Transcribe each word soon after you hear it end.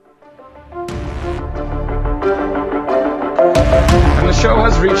show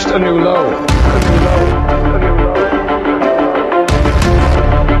has reached a new low.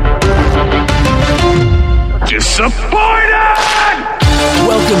 Disappointed!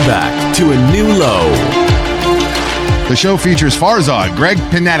 Welcome back to A New Low. The show features Farzad, Greg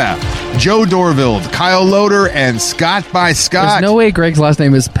Panetta, Joe Dorville, Kyle Loader, and Scott by Scott. There's no way Greg's last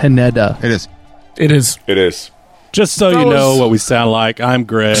name is Pineda. It is. It is. It is. Just so you know what we sound like, I'm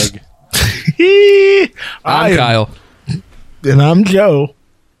Greg. I'm Kyle. And I'm Joe.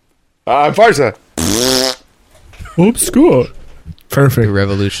 I'm Farza. Oops, cool. Perfect. The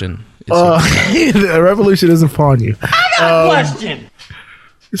revolution. The revolution is upon you. I got a question.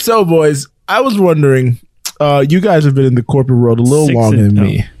 So, boys, I was wondering, you guys have been in the corporate world a little longer than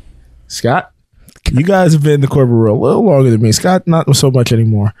me. Scott, you guys have been in the corporate world a little longer than me. Scott, not so much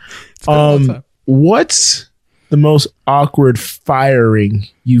anymore. What's the most awkward firing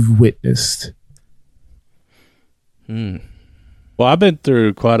you've witnessed? Well, I've been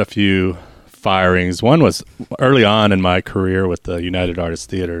through quite a few firings. One was early on in my career with the United Artists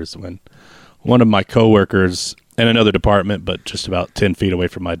Theaters when one of my coworkers in another department, but just about 10 feet away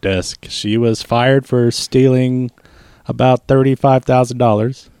from my desk, she was fired for stealing about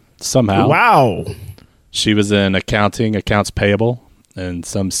 $35,000 somehow. Wow. She was in accounts payable, and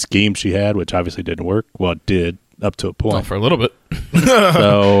some scheme she had, which obviously didn't work. Well, it did up to a point. Oh, for a little bit.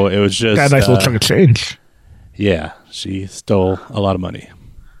 So it was just... Got a nice little chunk of change. Yeah, she stole a lot of money.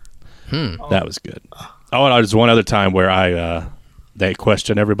 That was good. Oh, and there's one other time where they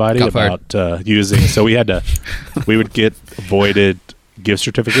questioned everybody about using. So we would get voided gift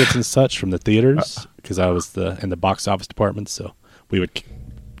certificates and such from the theaters because I was in the box office department. So we would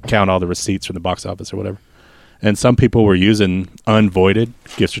count all the receipts from the box office or whatever. And some people were using unvoided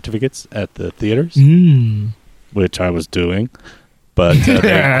gift certificates at the theaters, which I was doing. But they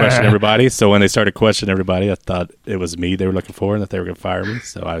questioned everybody. So when they started questioning everybody, I thought it was me they were looking for and that they were going to fire me.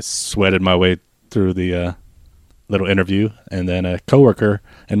 So I sweated my way through the little interview. And then a coworker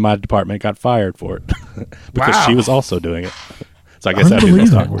in my department got fired for it because she was also doing it. So I guess that'd be the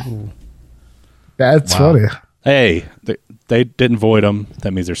most awkward. That's funny. Hey, they didn't void them.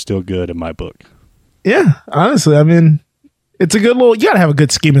 That means they're still good in my book. Yeah, honestly, I mean, it's a good little. You gotta have a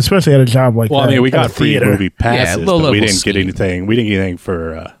good scheme, especially at a job like that. Well, I mean, we got free theater. movie passes, but we didn't scheme. get anything. We didn't get anything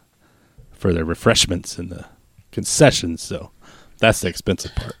for the refreshments and the concessions. So that's the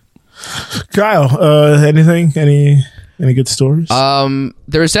expensive part. Kyle, anything? Any good stories?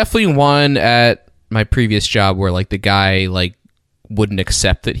 There was definitely one at my previous job where like the guy like wouldn't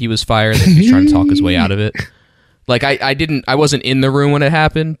accept that he was fired. Like, he was trying to talk his way out of it. Like I wasn't in the room when it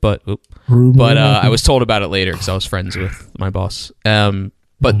happened, but I was told about it later because I was friends with my boss.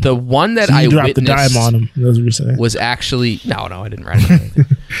 But the one that I dropped witnessed the dime on him. That's what you're saying. was actually no, I didn't write it.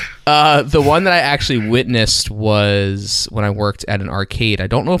 The one that I actually witnessed was when I worked at an arcade. I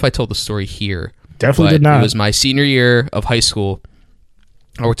don't know if I told the story here. Definitely did not. It was my senior year of high school.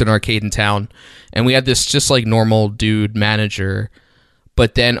 I worked at an arcade in town, and we had this just like normal dude manager.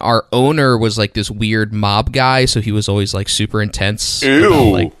 But then our owner was like this weird mob guy, so he was always like super intense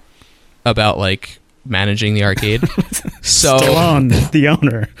about managing the arcade. So Stallone, the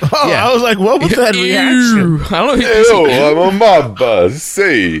owner. Oh, yeah. I was like, what was that reaction? I don't know. Ew, I'm a mob.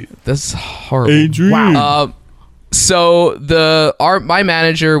 See, that's horrible. Adrian. Wow. So my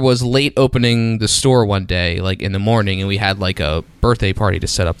manager was late opening the store one day, like in the morning, and we had like a birthday party to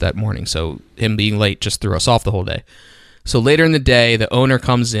set up that morning. So him being late just threw us off the whole day. So later in the day, the owner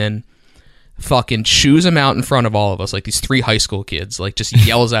comes in, fucking chews him out in front of all of us, like these 3 high school kids, like just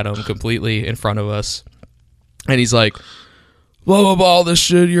yells at him completely in front of us. And he's like, blah, blah, blah, all this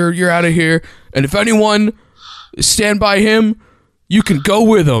shit, you're out of here. And if anyone stand by him, you can go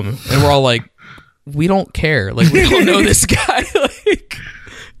with him. And we're all like, we don't care. Like, we don't know this guy. Like,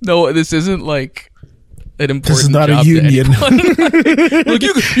 no, this isn't like an important This is not job a union. Like,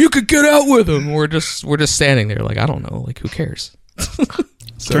 you could get out with him. We're just standing there like, I don't know, like, who cares?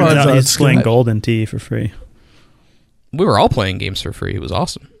 Turns out he's playing Golden Tee for free. We were all playing games for free. It was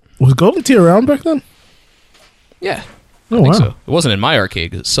awesome. Was Golden Tee around back then? Yeah. Oh, I think wow. so. It wasn't in my arcade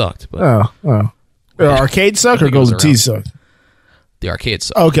because it sucked. But Oh. Arcade suck or Golden Tee suck? The arcade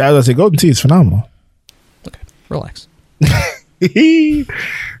sucked. Okay, I was going to say Golden Tee is phenomenal. Okay, relax.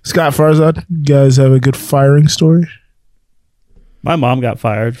 Scott Farzad, you guys have a good firing story? My mom got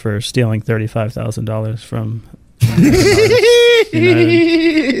fired for stealing $35,000 from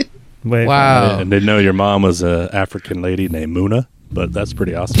United. Wow. And didn't know your mom was an African lady named Muna, but that's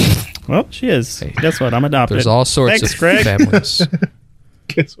pretty awesome. Well, she is. Hey, guess what? I'm adopted. There's all sorts of Greg. families.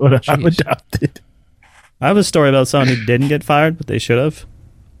 Guess what? I'm adopted. I have a story about someone who didn't get fired, but they should have.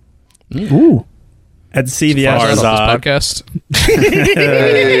 Ooh. at CVS. Podcast.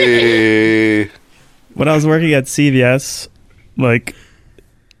 Hey. When I was working at CVS, like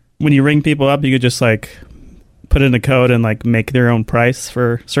when you ring people up, you could just like put in a code and like make their own price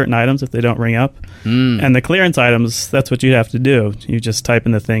for certain items if they don't ring up. And the clearance items, that's what you have to do. You just type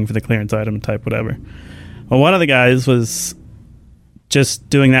in the thing for the clearance item and type whatever. Well, one of the guys was just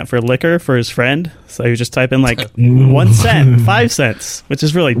doing that for liquor for his friend. So he was just typing like 1 cent, 5 cents, which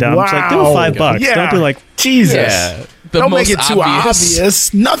is really dumb. It's like, do $5. Yeah. Don't do like Jesus. Yeah. The Don't make most it too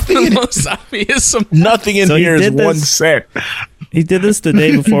obvious. Nothing. The most obvious. Nothing in So he here is did 1 this- cent. He did this the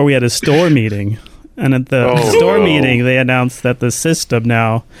day before we had a store meeting. And at the store meeting, they announced that the system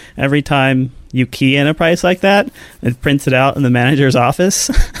now, every time you key in a price like that, it prints it out in the manager's office.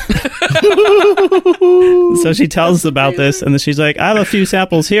 So she tells us about this, and then she's like, I have a few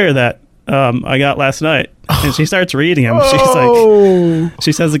samples here that I got last night. And she starts reading them. She's like,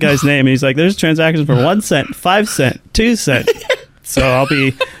 she says the guy's name, and he's like, there's transactions for 1 cent, 5 cent, 2 cent. So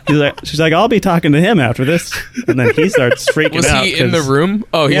she's like, I'll be talking to him after this. And then he starts freaking Was out. he in the room?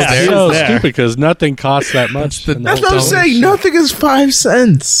 Oh, he was Yeah, there. he was So there. stupid because nothing costs that much. the- in That's whole what I'm town. saying. Nothing is 5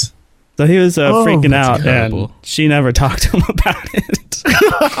 cents. So he was freaking that's out, incredible. and she never talked to him about it.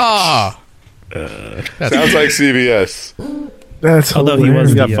 Ah. Sounds like CVS. That's Although he hilarious. was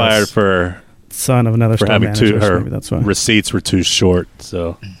He got Yes. fired for Son of another store having manager, so her maybe that's why. receipts were too short,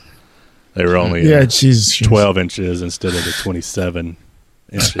 so they were only Yeah, Jesus. 12 inches instead of the 27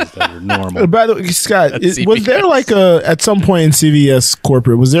 inches that are normal. By the way, Scott, That's was there CVS. like at some point in CVS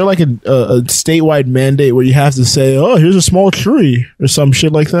corporate, was there like a statewide mandate where you have to say, oh, here's a small tree or some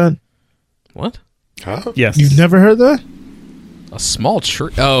shit like that? What? Huh? Yes. You've never heard that? A small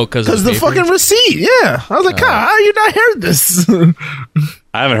tree? Oh, because Because the fucking receipt, yeah. I was like, God, how you not heard this?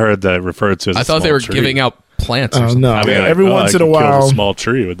 I haven't heard that referred to as I a thought they small were tree. giving out plants or Oh, something. no. I mean, like, Every once I in a could kill while, a small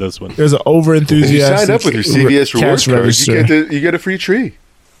tree with this one. there's an over If you enthusiastic sign up with your CVS rewards cash card, register. you get a free tree.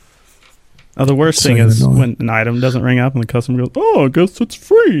 Oh, the worst So thing is annoying. when an item doesn't ring up and the customer goes, "Oh, I guess it's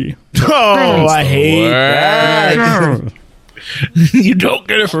free." Oh, I hate that. You don't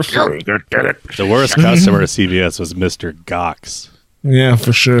get it for free. Get it. The worst customer at CVS was Mr. Gox. Yeah,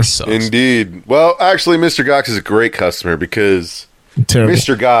 for sure. Sucks. Indeed. Well, actually, Mr. Gox is a great customer because Terrible.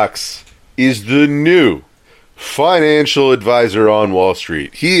 Mr. Gox is the new financial advisor on Wall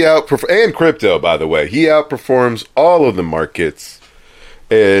Street. He and crypto, by the way. He outperforms all of the markets.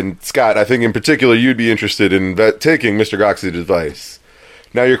 And Scott, I think in particular you'd be interested in taking Mr. Gox's advice.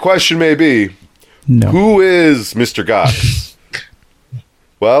 Now, your question may be, who is Mr. Gox?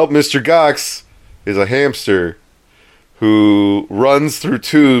 Well, Mr. Gox is a hamster who runs through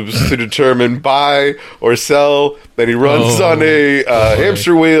tubes to determine buy or sell. Then he runs on a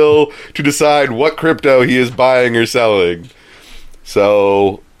hamster wheel to decide what crypto he is buying or selling.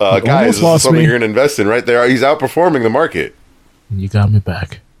 So, guys, this is lost something me. you're going to invest in right there. He's outperforming the market. You got me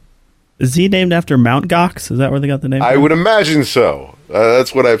back. Is he named after Mount Gox? Is that where they got the name? I would imagine so.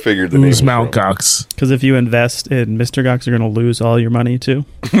 That's what I figured the name Who's was Mount from. Cox? Because if you invest in Mr. Gox, you're going to lose all your money too.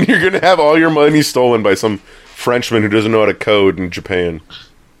 You're going to have all your money stolen by some Frenchman who doesn't know how to code in Japan.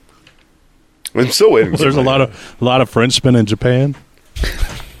 I'm still waiting. There's a lot of Frenchmen in Japan.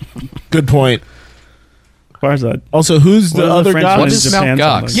 Good point. As far as that, Also, who's what the are other Frenchmen What in Gox? is Japan Mount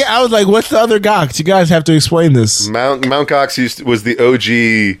sound Gox? like? Yeah, I was like, what's the other Gox? You guys have to explain this. Mount Gox was the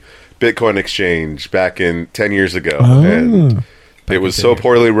OG Bitcoin exchange back in 10 years ago. Oh. And it was so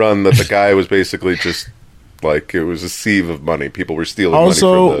poorly run that the guy was basically just like, it was a sieve of money. People were stealing money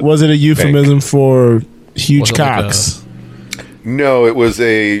Also, from the was it a euphemism for huge Was it like cocks? No, it was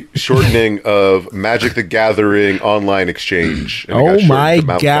a shortening of Magic the Gathering online exchange. And it got Oh shortened my to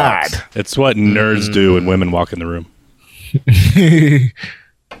Mount God. Gox. It's what nerds do when women walk in the room.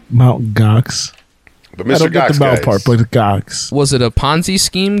 Mount Gox. But I Mr. don't get Gox, the Mount guys, part, but the Gox. Was it a Ponzi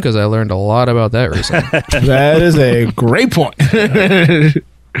scheme? Because I learned a lot about that recently. That is a great point.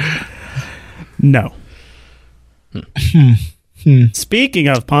 no. Speaking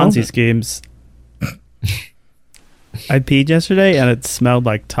of Ponzi schemes, I peed yesterday and it smelled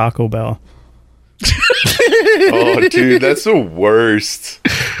like Taco Bell. Oh, dude, that's the worst.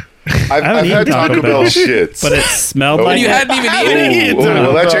 I've haven't had eaten Taco Taco Bell Bell, shits. But it smelled Oh. like you hadn't even eaten it.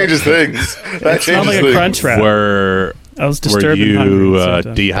 Well, that changes things. That It smelled changes like a things. crunch wrap. Were I was were disturbed and you hungry at the same time. That's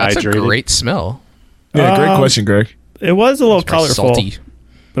a dehydrated? great smell. Yeah, great question, Greg. It was a little It's very colorful, salty.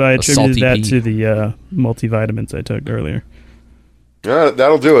 but I attributed salty that pee. to the multivitamins I took earlier. Yeah,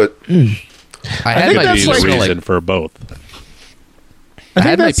 that'll do it. I had think my that's pee Be the like- smell reason like for both. I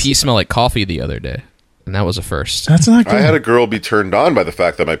had my that's- pee smell like coffee the other day. And that was a first. That's not good. I had a girl be turned on by the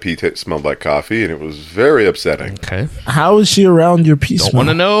fact that my pee smelled like coffee, and it was very upsetting. Okay. How is she around your pee Don't smell? want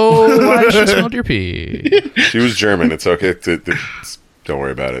to know why she smelled your pee. She was German. It's okay. Don't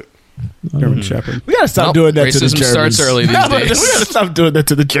worry about it. German Shepherd. We gotta stop Nope, doing that to the racism Germans. starts early these days. We gotta stop doing that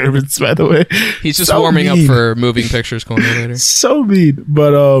to the Germans, by the way. He's just So warming mean. up for moving pictures corner later. So mean.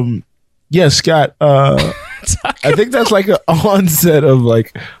 But yeah, Scott, I think that's like an onset of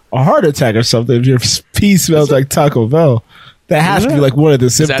like a heart attack or something. If your pee smells like Taco Bell, that has to be like one of the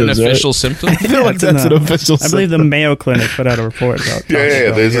Is that symptoms. an official right? symptom? I feel like that's an official I believe the symptom. Mayo Clinic put out a report about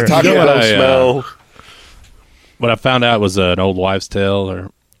Yeah. There's a Taco You know what Bell smell. What I found out was an old wives' tale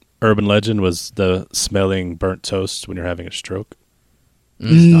or urban legend was the smelling burnt toast when you're having a stroke.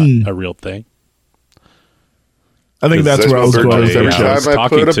 It's not a real thing. I think that's Because where I I was smell going. burnt with toast every that. time I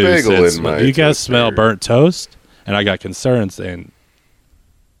talking put a to bagel says, in my "Do you guys toaster?" smell burnt toast?" And I got concerned saying,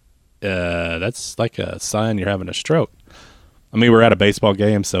 that's like a sign you're having a stroke. I mean, we're at a baseball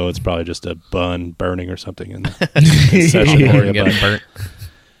game, so it's probably just a bun burning or something in the session area. Getting burnt.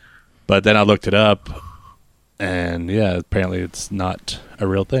 But then I looked it up, and yeah, apparently it's not a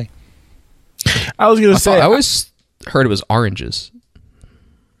real thing. I was gonna say I always heard it was oranges.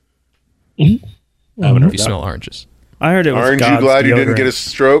 I haven't If heard you that. smell oranges. I heard it was Aren't you God's glad you didn't deodorant. get a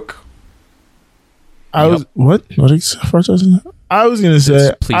stroke? I was what? What is first? I was gonna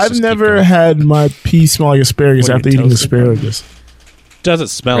say Please I've just keep never going. had my pee smell like asparagus When after you eating toast it? asparagus. Doesn't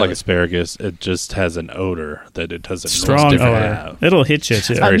smell like Really? asparagus. It just has an odor that it doesn't Strong normally odor. have. It'll hit you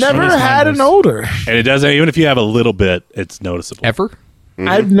too. I've never Strong had an odors. odor. And it doesn't, even if you have a little bit, it's noticeable. Ever?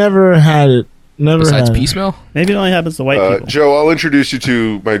 I've never had it. Never Besides had pee it. smell? Maybe it only happens to white people. Joe, I'll introduce you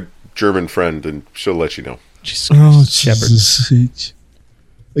to my German friend, and she'll let you know. Jesus Oh, Christ. Jesus.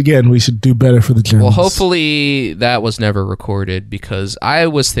 Again, we should do better for the Germans. Well, hopefully that was never recorded because I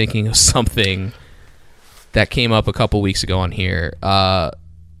was thinking of something that came up a couple weeks ago on here. Or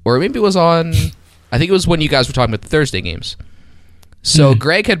maybe it was on, I think it was when you guys were talking about the Thursday games. So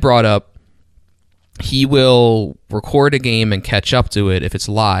Greg had brought up he will record a game and catch up to it if it's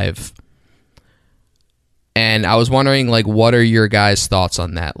live. And I was wondering, like, what are your guys' thoughts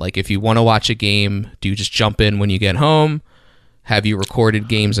on that? Like, if you want to watch a game, do you just jump in when you get home? Have you recorded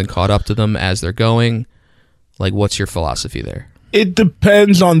games and caught up to them as they're going? Like, what's your philosophy there? It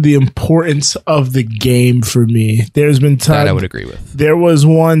depends on the importance of the game for me. There's been That times I would agree with. There was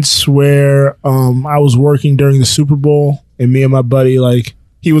once where I was working during the Super Bowl, and me and my buddy, like,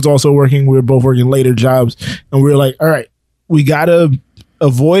 he was also working. We were both working later jobs, and we were like, all right, we got to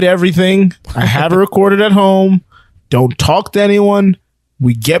avoid everything. I have it recorded at home. Don't talk to anyone.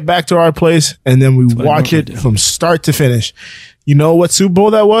 We get back to our place, and then we watch it from start to finish. You know what Super Bowl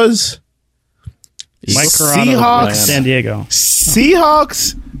that was? Mike Carano, Seahawks. San Diego.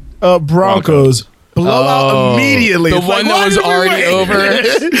 Seahawks, Broncos. Blowout immediately. The It's one like, that why was did we already wait?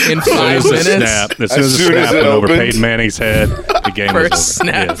 over in 5 As soon as the minutes. snap, as soon as the soon as snap it went over opened. Peyton Manning's head, the game was over. First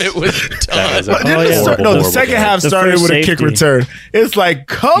snap, Yes. it was That done. was a Didn't Oh, it yeah. start- no, the horrible second game. half The started first with a kick safety. return. It's like,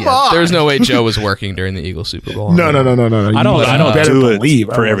 come on. There's no way Joe was working during the Eagles Super Bowl. No. I don't You better do it believe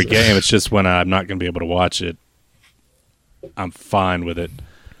I for every wasn't. game. It's just when I'm not going to be able to watch it, I'm fine with it.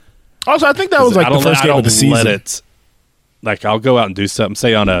 Also, I think that was like the first game of the season. Let it, like, I'll go out and do something.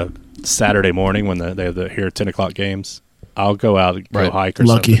 Say on a Saturday morning when they have the here 10 o'clock games, I'll go out and go Right. hike or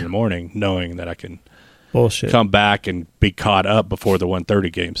Lucky. something in the morning, knowing that I can Bullshit. come back and be caught up before the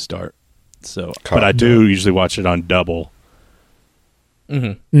 1:30 games start. So, Caught but I up. do usually watch it on double,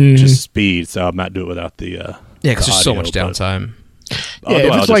 Mhm. just speed. So I might do it without the Yeah, because there's so audio, much but downtime. I'll, Yeah, do-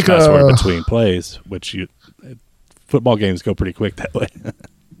 if I'll it's just like fast forward between plays, which football games go pretty quick that way.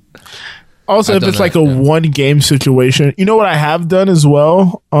 Also, I've if done it's like that, a yeah. one game situation, you know what I have done as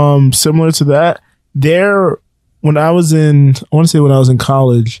well, similar to that. When I was in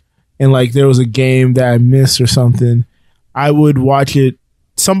college, and like there was a game that I missed or something, I would watch it.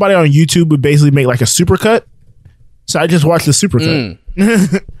 Somebody on YouTube would basically make like a supercut, so I just watched the supercut.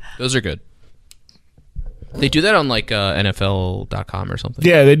 Those are good. They do that on like NFL.com or something.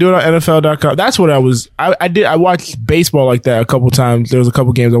 Yeah, they do it on NFL.com. That's what I was. I watched baseball like that a couple times. There was a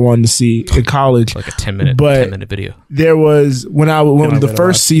couple games I wanted to see in college. Like a 10-minute But- 10-minute video. There was when I the gotta watch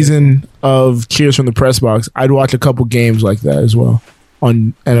first season of Cheers from the Press Box, I'd watch a couple games like that as well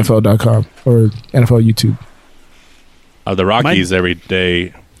on NFL.com or NFL YouTube. The Rockies every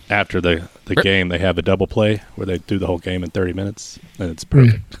day after the game, they have a double play where they do the whole game in 30 minutes, and it's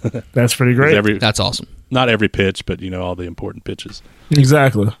perfect. That's pretty great. That's awesome. Not every pitch, but all the important pitches.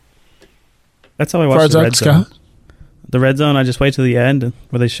 Exactly. That's how I Far watch as the I Red Scott? Zone. The red zone, I just wait till the end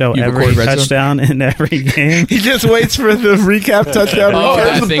where they show You every record red zone? touchdown in every game. He just waits for the recap touchdown. Oh,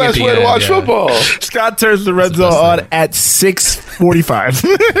 That's that the thing at best the way to end, watch yeah. football. Scott turns the red That's the zone best on thing. at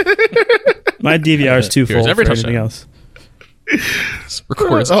 6:45. My DVR is too Here's full every for everything touchdown. else.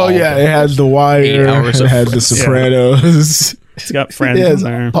 Records Oh all yeah, day. it has The Wire. 8 hours It of has The Friends. Sopranos. It's got friends It has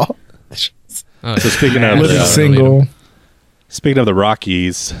in there. all- Oh, So speaking of Living the, Single. speaking of the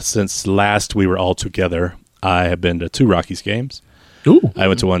Rockies, since last we were all together, I have been to 2 Rockies games. Ooh. I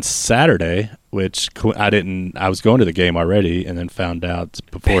went to one Saturday, which I was going to the game already, and then found out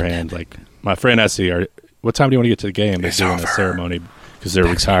beforehand. Like my friend asked me, "What time do you want to get to the game?" They're doing a ceremony because they're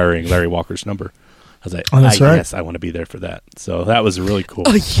retiring Larry Walker's number. I was like, Oh, that's right. Yes, I want to be there for that." So that was really cool.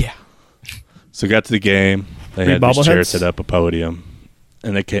 Oh yeah. So got to the game. They Free had these bobbleheads? chairs set up, a podium,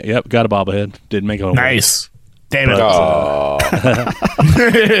 and they came. Yep, got a bobblehead. Didn't make it home. Nice. Damn it.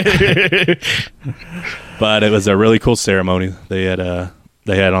 But it was a really cool ceremony. They had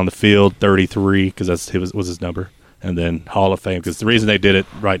on the field 33 because was his number, and then Hall of Fame because the reason they did it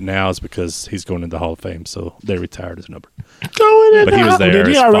right now is because he's going into the Hall of Fame, so they retired his number. But he was there. Did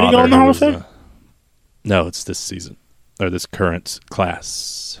he his already go father, in the who Hall of was, Fame? No, it's this season or this current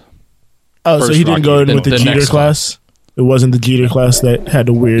class. Oh, so First he didn't go Rocky. in with the The Jeter next class? It wasn't the Jeter class that had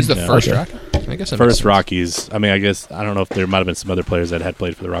the weird... He's the first Okay. Rocky. I guess that makes First sense. Rockies. I mean, I guess I don't know if there might have been some other players that had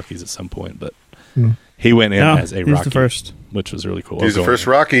played for the Rockies at some point, but he went in No, as a he's Rocky, the first. which was really cool. He's the first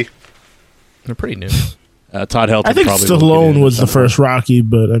Rocky. They're pretty new. Todd Helton. I think probably will get Stallone in was the at some first Rocky,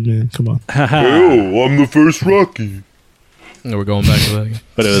 but I mean, come on. Oh, I'm the first Rocky. No, we're going back to that again.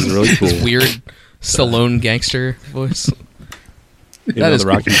 But it was really cool. This weird Stallone gangster voice. Even That though is the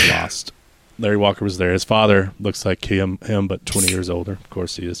Rockies lost. Larry Walker was there. His father looks like him, but 20 years older. Of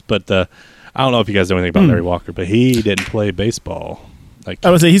course he is. But I don't know if you guys know anything about Larry Walker, but he didn't play baseball. Like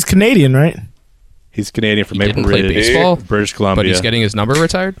I would say he's Canadian, right? he's Canadian from He Maple didn't play Ridge, baseball, British Columbia. but he's getting his number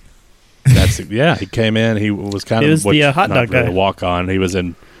retired. That's he came in. He was kind He of was the, hot dog guy. walk on. He was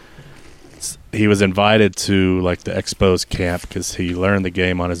invited to like the Expos camp because he learned the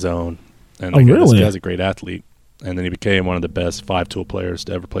game on his own. And Oh, really? This guy's a great athlete. And then he became one of the best 5-tool players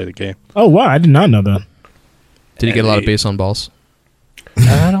to ever play the game. Oh, wow. I did not know that. Did he get a lot of base on balls?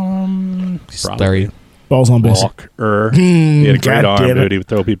 I don't. Larry. Balls on base. Walker. He had a great God arm, damn it. dude. He would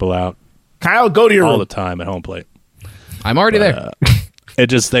throw people out Kyle, go to your all room. the time at home plate. I'm already there.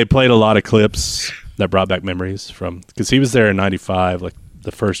 They played a lot of clips that brought back memories from because he was there in '95, like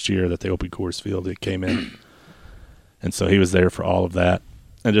the first year that they opened Coors Field. He came in, and so he was there for all of that,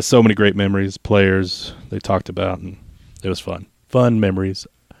 and just so many great memories. Players they talked about, and it was fun memories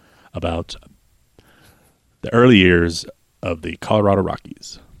about the early years of the Colorado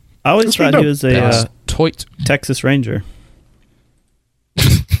Rockies. I always thought he was a That's toit. Texas Ranger.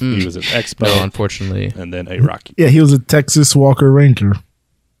 He was an Expo, No, unfortunately. and then a Rocky. Yeah, he was a Texas Walker Ranger.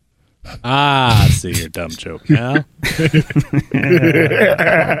 I see your dumb joke now.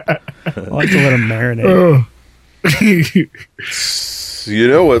 I like to let him marinate. You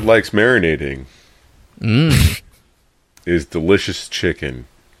know what likes marinating? Mm. Is delicious chicken.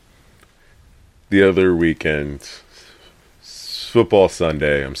 The other weekend, football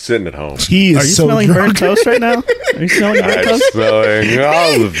Sunday, I'm sitting at home. He is Are you so smelling drunk. burnt toast right now? Are you smelling burnt I'm toast? smelling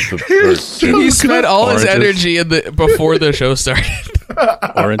all of the birds. He spent all his Oranges. energy before the show started.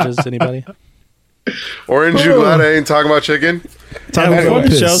 Oranges, anybody? Orange, you glad I ain't talking about chicken? Taco Yeah, before Bell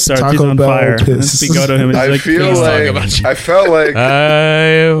the show piss. starts, he's Taco on Bell fire. And piss. then we go to him and he's I like, feel Please talk like about chicken. I felt like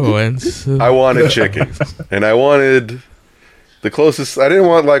I went. I wanted chicken, and I wanted the closest. I didn't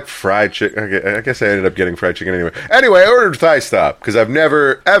want like fried chicken. Okay, I guess I ended up getting fried chicken anyway. Anyway, I ordered Thigh Stop because I've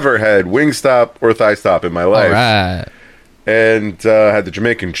never ever had Wingstop or Thigh Stop in my life. All right. And had the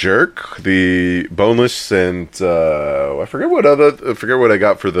Jamaican jerk, the boneless, and I forget what I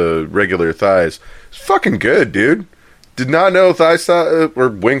got for the regular thighs. It's fucking good, dude. Did not know Thigh Stop or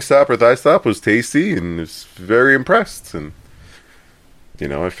Wingstop or Thigh Stop was tasty, and was very impressed. And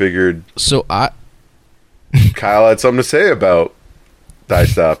I figured So Kyle had something to say about Thigh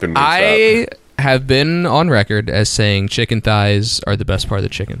Stop and Wingstop. I have been on record as saying chicken thighs are the best part of the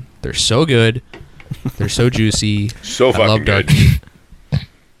chicken. They're so good. They're so juicy. So I fucking love dark good. meat.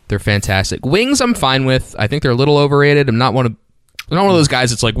 They're fantastic. Wings, I'm fine with. I think they're a little overrated. I'm not one of those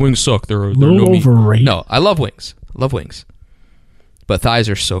guys that's like wings suck. They're Little no meat. overrated. No, I love wings. Love wings. But thighs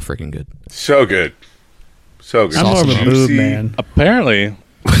are so freaking good. So good. So good. I'm more of a Sausage. boob Juicy. man. Apparently,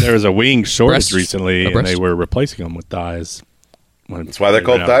 there was a wing shortage Breasts. recently, A and breast. they were replacing them with thighs. That's why they're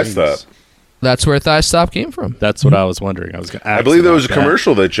called ran out Thigh of wings. Stop. That's where Thigh Stop came from. That's what I was wondering. I was going to ask. I believe there was a about that.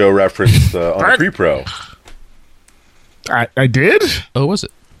 commercial that Joe referenced on the pre-pro. I did? Oh, was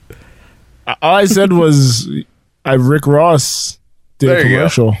it? All I said was Rick Ross did There a you go.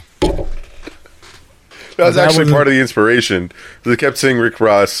 commercial. That was That actually wasn't- part of the inspiration. They kept saying Rick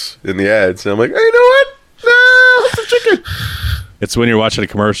Ross in the ads, and I'm like, hey, you know what? No, it's a chicken. It's when you're watching a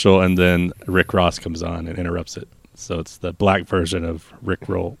commercial and then Rick Ross comes on and interrupts it. So it's the black version of Rick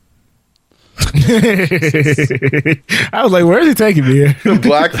Roll. I was like, where is he taking me here? The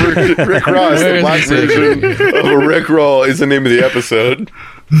black version, Rick Ross, the black version of a Rick Roll is the name of the episode.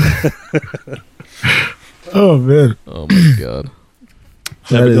 Oh, man. Oh my god.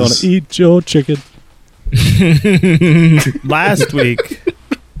 That Never is- gonna eat your chicken. Last week,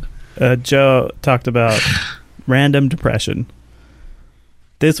 Joe talked about random depression.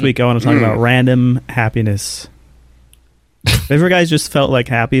 This week, I want to talk about random happiness. Have ever guys just felt like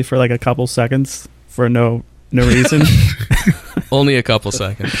happy for like a couple seconds for no reason? Only a couple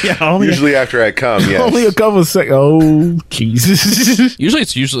seconds. Yeah, only Usually after I come, yes. Only a couple seconds. Oh, Jesus. Usually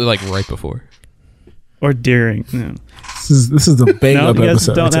it's like right before. or during. No, This is the bang no up you guys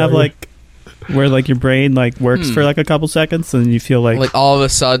episode. I don't tell have you. like where like your brain like works for like a couple seconds and you feel like All of a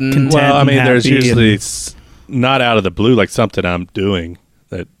sudden, Content. Well, I mean, there's happy usually and- not out of the blue, like something I'm doing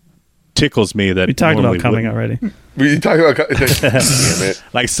that tickles me. That we talked normally about coming wouldn't. already. We talk about damn it.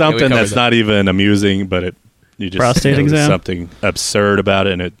 Like something covered that's that. not even amusing, but you just Prostate notice exam? something absurd about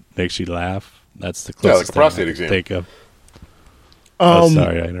it, and it makes you laugh. That's the Yeah, like closest a prostate thing I exam. can think of. Oh, Um,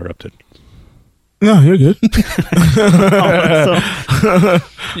 sorry, I interrupted. No, you're good. So,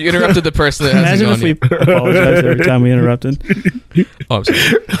 you interrupted the person that hasn't imagine gone if we yet. apologized every time we interrupted. Oh, I'm sorry.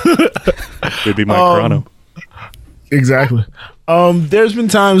 It'd be my chrono. Exactly. There's been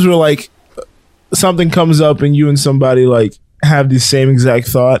times where like something comes up and you and somebody like have the same exact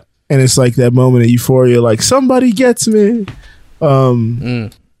thought, and it's like that moment of euphoria, like somebody gets me. That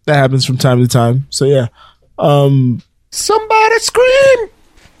happens from time to time. So yeah. Somebody scream!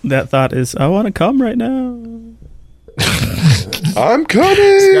 That thought is, I want to come right now. I'm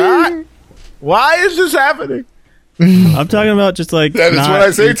coming! Scott? Why is this happening? I'm talking about just like That is not- what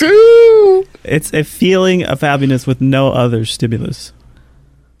I say too! It's a feeling of happiness with no other stimulus.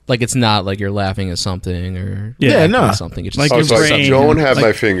 Like it's not like you're laughing at something or Yeah, no. at something. It's Like just Oh, your so I brain- don't have like-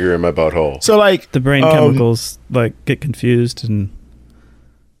 my finger in my butthole. So like The brain chemicals like get confused and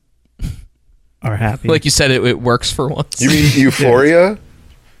are happy. like you said, it works for once. You mean euphoria?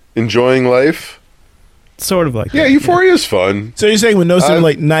 Enjoying life? sort of like Yeah, that. euphoria is fun. so you're saying with no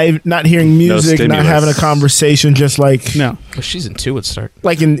like not hearing music, not stimulus. having a conversation, just like No, Well, season 2 would start.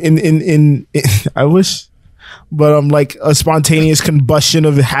 like in I wish, but like a spontaneous combustion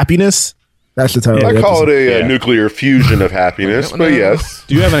of happiness. That's the title. I of the call it episode. a Yeah. nuclear fusion of happiness, but yes.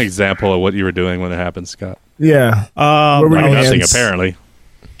 Do you have an example of what you were doing when it happened, Scott? Yeah. Where were like your Nothing, hands? apparently.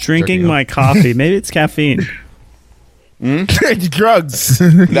 drinking Jerking my coffee. Maybe it's caffeine. Drugs.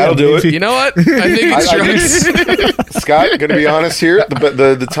 That'll do it. You know what? I think it's drugs. Scott, gonna be honest here.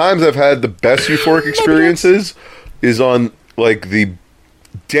 The times I've had the best euphoric experiences is on like the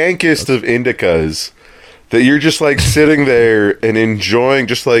dankest of indicas that you're just like sitting there and enjoying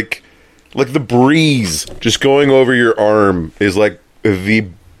just like the breeze just going over your arm is like the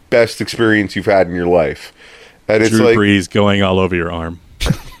best experience you've had in your life. And it's Drew like, Brees going all over your arm.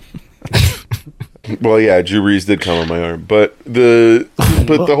 well, yeah, Drew Brees did come on my arm, but the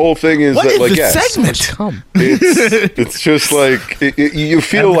whole thing is What that is like the yes, segment? Come. it's just like you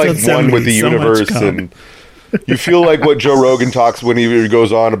feel like Episode one with the 70, so much universe, cum. and you feel like what Joe Rogan talks when he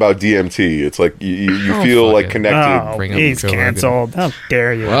goes on about DMT. It's like you Oh, feel fuck like it. connected. Oh, Bring up he's Joe Rogan. canceled. How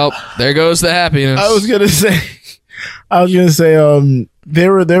dare you? Well, there goes the happiness. I was gonna say,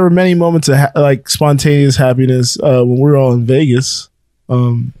 there were many moments of like spontaneous happiness when we were all in Vegas.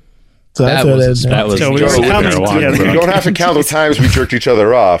 So That I thought was That was So we were Joe coming Rogan. together. You don't have to count the times we jerked each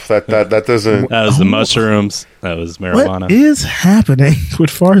other off. That doesn't. That was the mushrooms. That was marijuana. what is happening with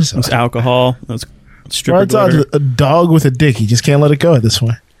It's Farzad? alcohol. That's stripper Farzad's glitter. a dog with a dick. He just can't let it go at this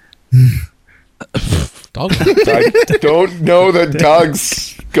point. Dog. I don't know that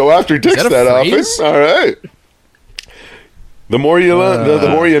dogs go after dicks that a that often. phrase? All right. The more you learn, the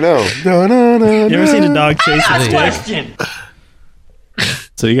more you know. You ever seen a dog chase its dick?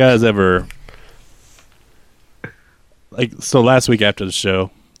 So you guys ever so last week after the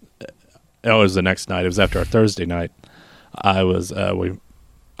show, it was the next night. It was after our Thursday night. I was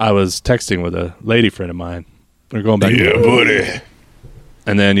texting with a lady friend of mine. We were going back. buddy.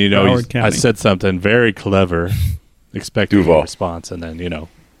 And then Howard I County. said something very clever, expecting Duval. a response, and then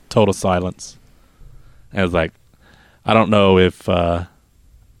total silence. And I was like, I don't know if I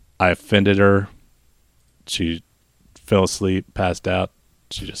offended her. She fell asleep, passed out.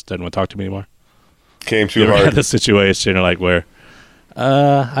 She just didn't want to talk to me anymore. Came You too ever had hard. this situation like where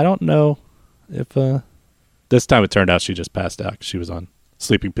I don't know if This time it turned out she just passed out 'cause she was on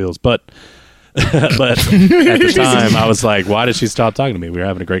sleeping pills. But at the time, I was like, why did she stop talking to me? We were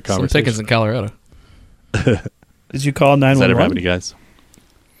having a great Some conversation. tickets in Colorado. Did you call 911? Does that ever happen to you guys?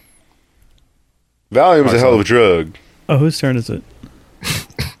 Valium's a hell of a drug. Oh, whose turn is it? As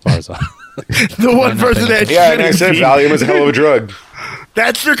far as The one person that Yeah, and I said Valium is a hell of a drug.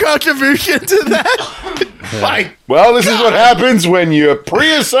 That's your contribution to that. Like, Well, this is what happens when you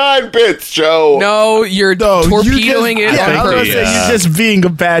pre-assign bits, Joe. No, you're torpedoing it Yeah, I on was gonna purpose. say you're just being a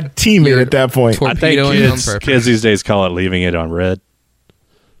bad teammate You're at that point. I think Torpedoing it on purpose. kids these days call it leaving it on red.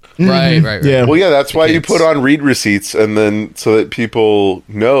 Right. Yeah. Well, yeah, that's why you Kids. put on read receipts, and then so that people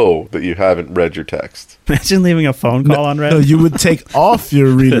know that you haven't read your text. Imagine leaving a phone call on red. No, you would take off your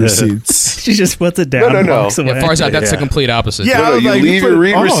read receipts. She just puts it down. No, and no. walks away. Yeah, Farzad, that's the Yeah. complete opposite. Yeah. I No, was you like, you leave put your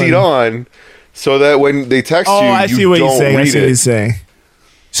it read receipt on, so that when they text Oh, you, I you see what don't he's saying. I read see what it. he's saying.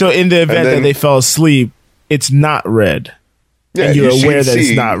 So in the event then- that they fell asleep, it's not read. Yeah, and you're you aware should that it's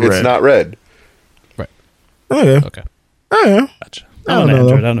see not read. It's not read. Okay. Okay. Oh, Gotcha. I I'm don't an know.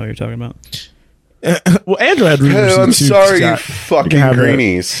 Android. I don't know what you're talking about. Well, Android had read Oh, receipts I'm too, sorry, you Scott. fucking can have that.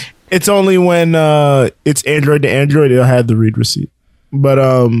 greenies. It's only when it's Android to Android they'll have the read receipt. But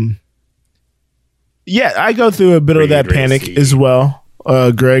yeah, I go through a bit of Read that panic receipt. as well,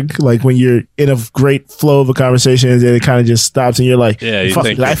 Greg. Like when you're in a great flow of a conversation and then it kind of just stops and you're like, Yeah, you fuck,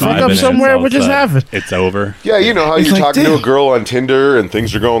 think did I for fuck 5 up minutes, somewhere? all of What a just sudden, happened? It's over. Yeah, you know how It's you're like, talking to damn. a girl on Tinder and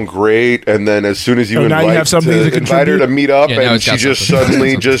things are going great, and then as soon as you Oh, now you invite have something to invite her to contribute? meet up, Yeah, now and it's she got just something.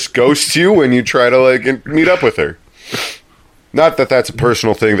 suddenly just ghosts you when you try to like meet up with her. Not that that's a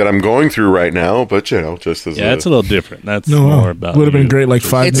personal thing that I'm going through right now, but you know, just as Yeah, it's a little different. That's No, more about. would've been you great, like,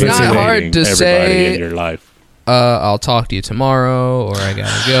 just 5 It's minutes not ago. hard to everybody say- in your life. I'll talk to you tomorrow, or I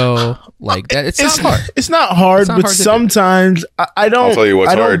gotta go. Like that. It's not hard. It's not hard, It's not but hard to do. sometimes I don't. I'll tell you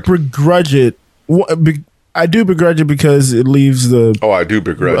what's I don't hard. begrudge it. I do begrudge it because it leaves the Oh, I do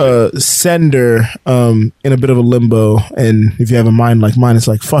begrudge it. sender in a bit of a limbo, and if you have a mind like mine, it's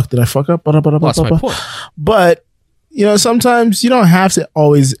like, fuck, did I fuck up? Well, that's my point. But you know, sometimes you don't have to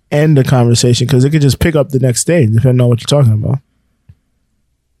always end a conversation because it could just pick up the next day, depending on what you're talking about.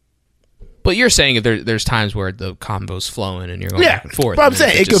 But you're saying if there's times where the convo's flowing and you're going Yeah, back and forth. but I'm and then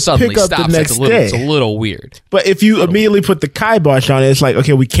saying if it could just suddenly pick up the stops, next it's day. a little weird. But if you immediately put the kibosh on it, it's like,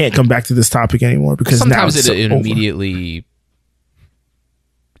 okay, we can't come back to this topic anymore because Sometimes now it's it over. immediately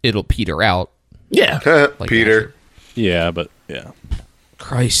it'll peter out. Yeah, Like Peter. Yeah, but yeah.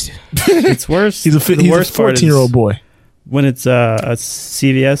 Christ. It's worse. he's a The worst part 14-year-old is boy. when it's a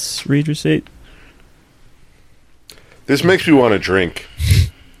CVS read receipt. This makes me want to drink.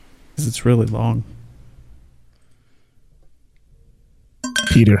 'Cause it's really long.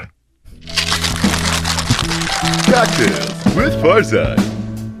 Peter. Cocktails with Farzad.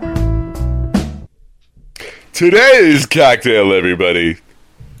 Today's cocktail, everybody,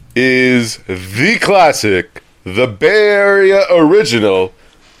 is the classic, the Bay Area original,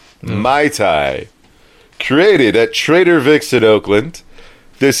 Mai Tai. Created at Trader Vic's in Oakland.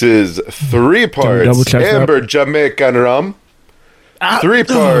 This is 3 double parts check that? amber Jamaican rum, 3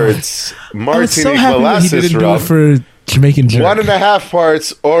 parts I was Martinique so happy that he molasses didn't do it rum, for Jamaican jerk. 1.5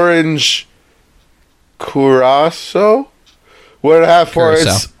 parts orange curacao, 1.5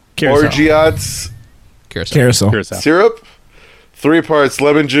 parts Curacao. orgeats Carousel. Carousel. syrup, 3 parts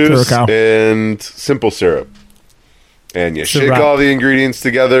lemon juice, Curacao. and simple syrup. And you shake Syrup. all the ingredients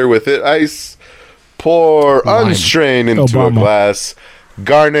together with it ice, pour Lime. unstrained into a Obama. glass,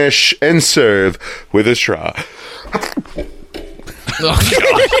 garnish, and serve with a straw. Oh,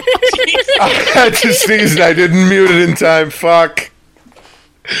 God. I had to sneeze and I didn't mute it in time. Fuck.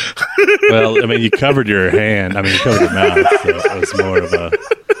 Well, I mean, you covered your hand. I mean, you covered your mouth. So it was more of a.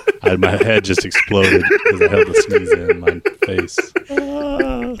 My head just exploded because I held the sneeze in my face.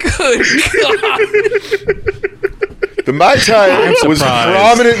 Good God. The Mai Tai was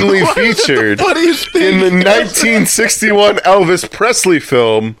surprised. prominently featured in the 1961 Elvis Presley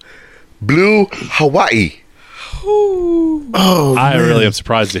film Blue Hawaii. Oh, I man. really am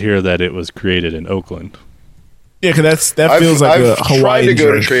surprised to hear that it was created in Oakland. Yeah, because that feels like I've a tried Hawaiian to go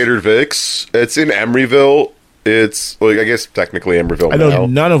to drink. Trader Vic's. It's in Emeryville. It's like I guess technically Emeryville I now. know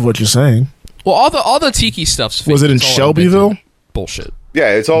none of what you're saying. Well, all the tiki stuff's fake. Was it in It's all Shelbyville? invented bullshit. Yeah,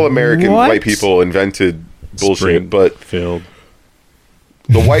 it's all American What? white people invented bullshit, Spring but filled.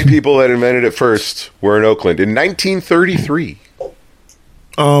 the white people that invented it first were in Oakland in 1933.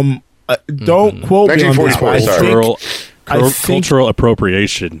 Don't quote me on this. 1944, but sorry. I think Cultural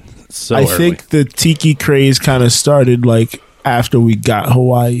appropriation. So I early. think the tiki craze kind of started like after we got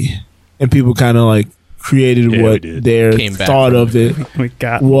Hawaii, and people kind of like created Yeah, what we did. their Came back. thought of it We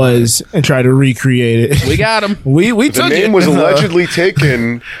got was and tried to recreate it. We got him. We The took name it. was allegedly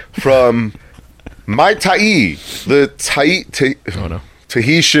taken from Mai Tai, the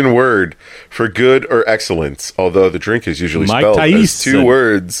Tahitian word for good or excellence, although the drink is usually Mai spelled Tai as two said-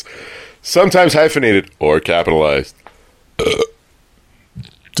 words, sometimes hyphenated or capitalized.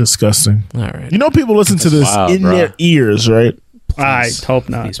 Disgusting. All right. You know, people listen to this wild, in bro. their ears, right? I hope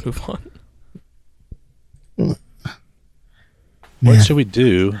not. Please move on. Man. What should we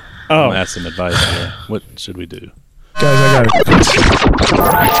do? Oh. I'm gonna ask some advice here. What should we do? Guys, I got it.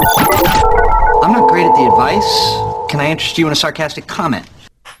 I'm not great at the advice. Can I interest you in a sarcastic comment?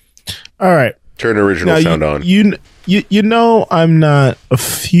 All right. Turn original Now, sound on. You know I'm not a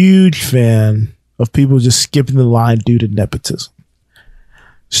huge fan of people just skipping the line due to nepotism.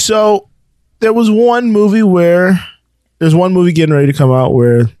 So there's one movie getting ready to come out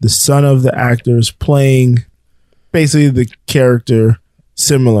where the son of the actor is playing basically the character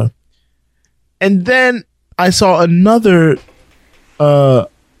similar. And then I saw another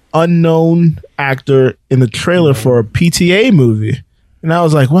unknown actor in the trailer for a PTA movie. And I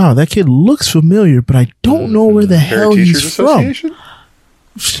was like, wow, that kid looks familiar, but I don't know where the hell Parent he's Teachers from. Association?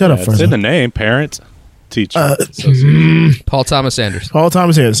 Shut up Yeah, for a it's in the second. name, parent, teacher. Association. Paul Thomas Anderson. Paul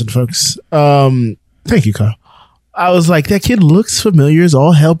Thomas Anderson, folks. Thank you, Kyle. I was like, that kid looks familiar as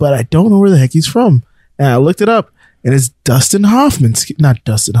all hell, but I don't know where the heck he's from. And I looked it up, and it's Dustin Hoffman. Not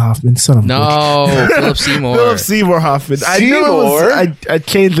Dustin Hoffman, son of a bitch. No, Philip Seymour. Philip Seymour Hoffman. I knew it was. I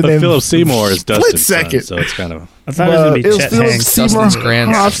changed the But name. Philip Seymour is Split Dustin's son, second. so it's kind of I thought it was going to It be was Chet Philip Hanks. Seymour Dustin's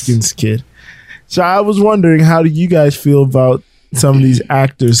grandson. Hoskins' kid. So I was wondering, how do you guys feel about some of these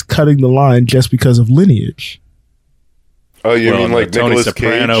actors cutting the line just because of lineage? Oh, you mean the like Tony Nicolas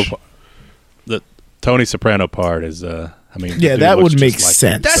Soprano. Cage? The Tony Soprano part is. I mean, the Yeah, dude that looks would make just like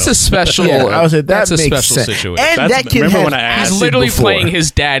sense. him, That's so. a special. Yeah, I would say that that's a makes special sense. situation. And That's- that kid remember has when I asked- He's acted literally before. playing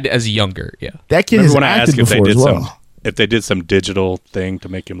his dad as younger. Yeah. That kid Remember has when I asked acted if they before did as well. some digital thing to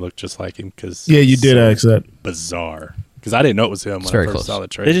make him look just like him? Because Yeah, you did ask that. bizarre. Because I didn't know it was him when very I first close. saw the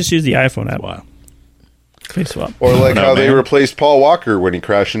trailer. They just used the iPhone app. Wow. Face swap. Or like No, how they man. replaced Paul Walker when he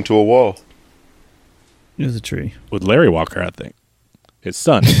crashed into a wall. It was a tree. With Larry Walker, I think. His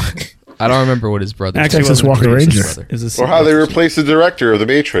son. I don't remember what his brother. Actually, Texas it wasn't Walker a tree, it was Ranger. a- it was a Or how they sequel. replaced the director of The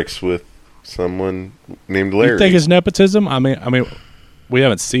Matrix with someone named Larry. You think it's nepotism? I mean, we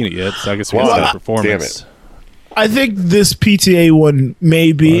haven't seen it yet, so I guess we Well, got a damn performance. it. I think this PTA one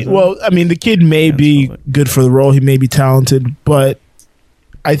may be. Well, I mean, the kid may be good for the role. He may be talented, but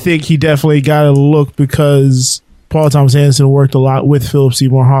I think he definitely got a look because Paul Thomas Anderson worked a lot with Philip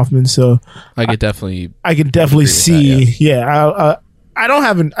Seymour Hoffman. So I could definitely. I can definitely agree with see. that, Yeah, I don't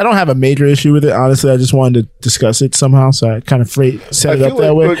have a major issue with it. Honestly, I just wanted to discuss it somehow, so I kind of set it up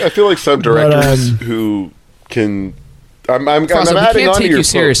that way. I feel like some directors who can. I'm Frozen, we adding can't on to take your you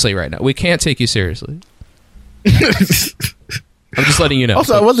seriously right now. We can't take you seriously. I'm just letting you know.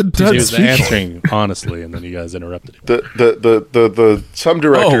 Also, I wasn't He done was speaking. answering honestly, and then you guys interrupted him. The some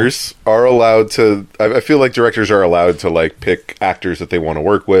directors are allowed to. I feel like directors are allowed to like pick actors that they want to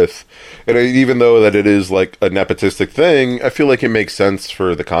work with, and even though that it is like a nepotistic thing, I feel like it makes sense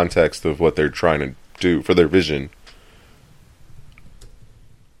for the context of what they're trying to do for their vision.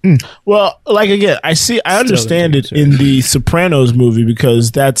 Well, like again, I understand it in the Sopranos movie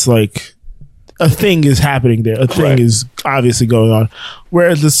because that's like a thing is happening there. A thing Right. is obviously going on.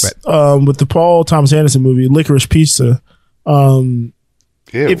 Whereas this with the Paul Thomas Anderson movie, Licorice Pizza, Ew.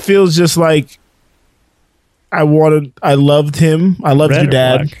 it feels just like I loved him. I loved Red your or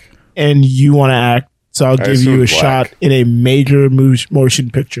dad, black? and you want to act. So I'll give you assume a black. shot in a major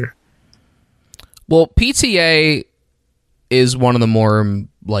motion picture. Well, PTA is one of the more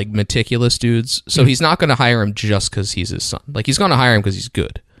like meticulous dudes, so he's not going to hire him just because he's his son. Like he's going to hire him because he's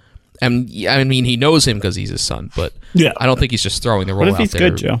good. And I mean, he knows him because he's his son, but Yeah. I don't think he's just throwing the role What if out he's there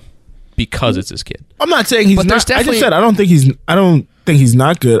good, Joe? because it's his kid. I'm not saying he's But there's not. I just definitely- said I don't think he's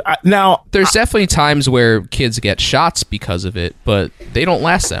not good. Now There's definitely times where kids get shots because of it, but they don't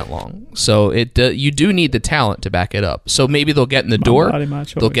last that long. So you do need the talent to back it up. So maybe they'll get in the door, body, my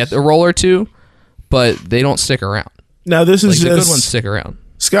they'll choice. get a role or two, but they don't stick around. Now this Like is the just good ones stick around.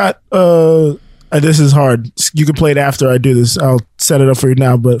 Scott. This is hard. You can play it after I do this. I'll set it up for you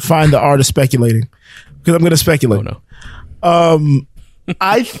now. But find the art of speculating because I'm going to speculate. Oh no.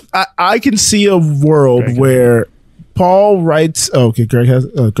 I can see a world where Paul writes. Oh, okay, Greg does.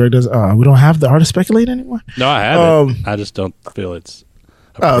 We don't have the art of speculating anymore. No, I haven't. I just don't feel it's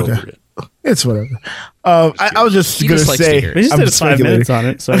okay. appropriate. It's whatever. I was just He going to just likes to say. hear it. We just I'm did 5 speculating. minutes on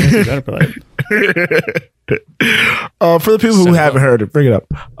it, so I guess we better play it. For the people who haven't heard it, bring it up.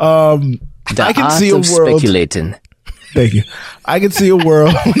 I can see a world. Speculating. Thank you. I can see a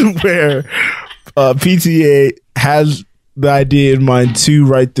world where PTA has the idea in mind to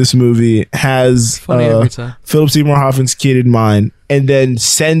write this movie, has Philip Seymour Hoffman's kid in mind, and then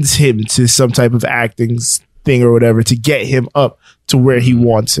sends him to some type of acting thing or whatever to get him up to where he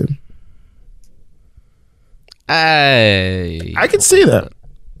wants him. I can see that.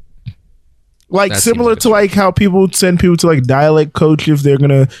 Like similar to like how people send people to like dialect coach if they're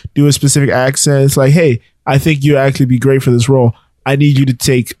gonna do a specific accent. It's like, hey, I think you'd actually be great for this role. I need you to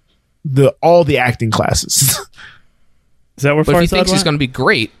take all the acting classes. Is that where? But if he thinks he's gonna be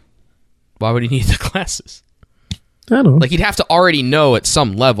great, why would he need the classes? I don't know. Like he'd have to already know at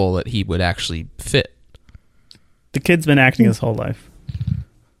some level that he would actually fit. The kid's been acting his whole life.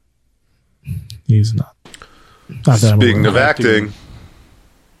 He's not. Speaking of acting.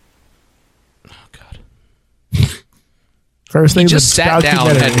 First thing, he just sat down,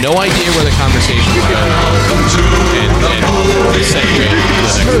 had no idea where the conversation was going, and said,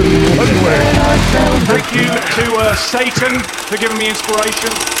 Thank you to Satan for giving me inspiration.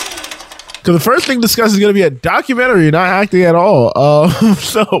 Because the first thing discussed is going to be a documentary, not acting at all.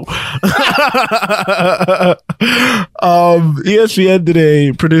 ESPN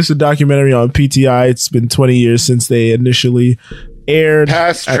today produced a documentary on PTI. It's been 20 years since they initially aired.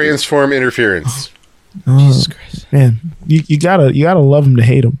 Past transform interference. Jesus Christ, man, you gotta love him to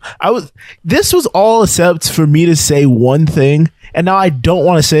hate him. This was all except for me to say one thing, and now I don't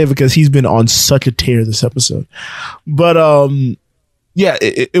want to say it because he's been on such a tear this episode. But yeah,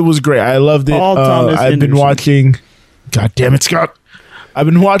 it was great. I loved it. I've been watching. God damn it, Scott! I've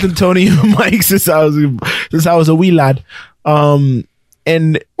been watching Tony and Mike since I was a wee lad.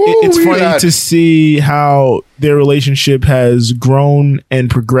 And it's funny to see how their relationship has grown and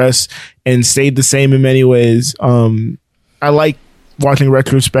progressed and stayed the same in many ways. I like watching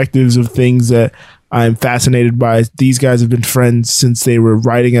retrospectives of things that I'm fascinated by. These guys have been friends since they were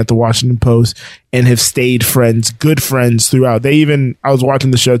writing at the Washington Post and have stayed friends, good friends throughout. I was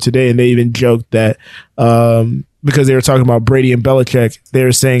watching the show today and they even joked that because they were talking about Brady and Belichick, they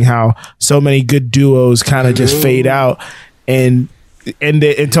were saying how so many good duos kind of just fade out. And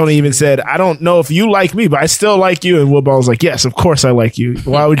Tony even said, I don't know if you like me, but I still like you. And Woodball was like, yes, of course I like you.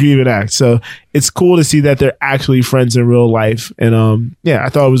 Why would you even act? So it's cool to see that they're actually friends in real life. And yeah, I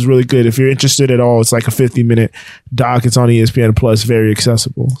thought it was really good. If you're interested at all, it's like a 50-minute doc. It's on ESPN Plus, very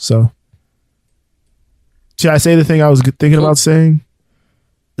accessible. So should I say the thing I was thinking about saying?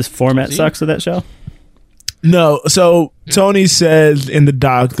 This format sucks with that show? No. So Tony says in the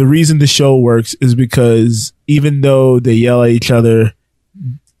doc, the reason the show works is because even though they yell at each other,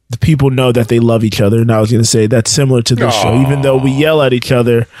 the people know that they love each other. And I was going to say that's similar to this show. Even though we yell at each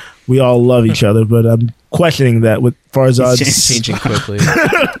other, we all love each other. But I'm questioning that with Farzad's changing quickly.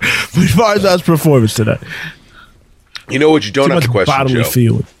 with Farzad's performance today. You know what you don't have to question,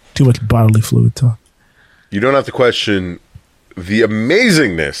 Joe? Too much bodily fluid talk. You don't have to question the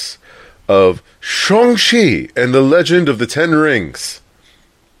amazingness of Shang-Chi and the Legend of the Ten Rings.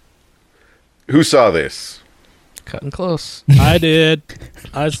 Who saw this? Cutting close. I did.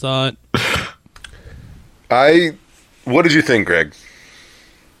 I saw it. What did you think, Greg?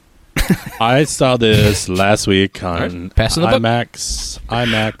 I saw this last week on passing the buck. IMAX.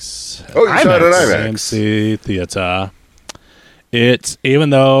 Oh, you saw it on IMAX. AMC Theater. It's, even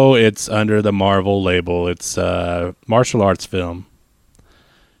though it's under the Marvel label, it's a martial arts film.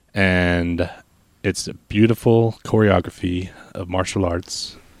 And it's a beautiful choreography of martial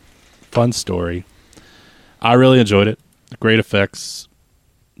arts. Fun story. I really enjoyed it. Great effects.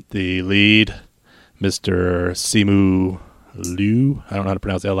 The lead, Mr. Simu Liu. I don't know how to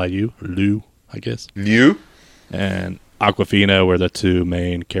pronounce Liu. Liu, I guess. Liu? And Aquafina were the two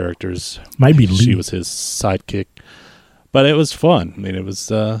main characters. Might be Liu. She was his sidekick. But it was fun. I mean, it was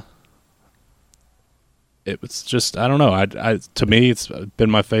just, I don't know. To me, it's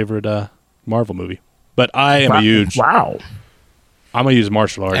been my favorite Marvel movie. But I am a huge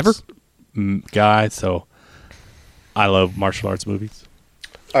martial arts guy, so I love martial arts movies.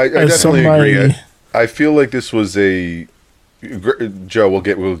 I definitely agree. I feel like this was a Joe.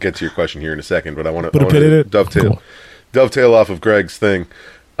 We'll get to your question here in a second, but I want to dovetail off of Greg's thing.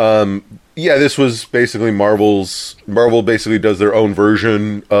 Yeah, this was basically Marvel basically does their own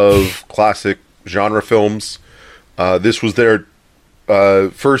version of classic genre films. This was their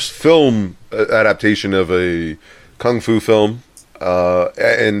first film adaptation of a kung fu film,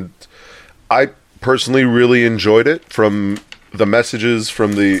 and I personally really enjoyed it. From the messages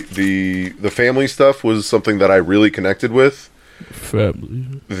from the family stuff was something that I really connected with.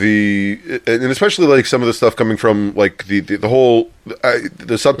 and especially like some of the stuff coming from like the whole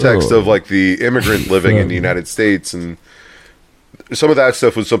the subtext of like the immigrant living in the United States, and some of that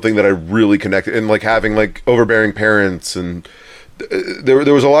stuff was something that I really connected, and like having like overbearing parents, and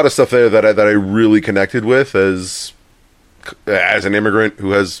there was a lot of stuff there that I really connected with as an immigrant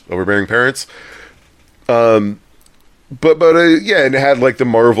who has overbearing parents. But yeah, and it had like the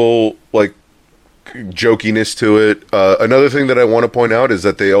Marvel like jokiness to it. Another thing that I want to point out is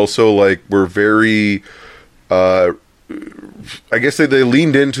that they also like were very I guess they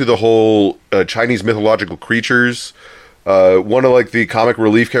leaned into the whole Chinese mythological creatures. One of like the comic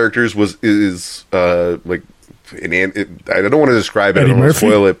relief characters is like an ant. I don't want to describe it. I don't want to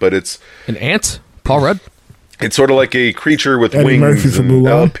spoil it, but it's an ant. Paul Rudd. It's sort of like a creature with Eddie wings, Murphy from and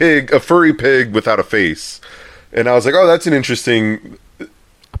Mulan. a furry pig without a face. And I was like, oh, that's an interesting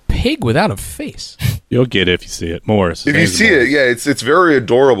pig without a face. You'll get it if you see it. Morris. If you see it, yeah, it's very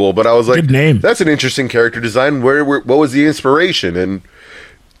adorable. But I was like, Good name. That's an interesting character design. What was the inspiration? And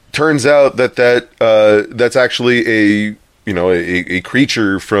turns out that's actually a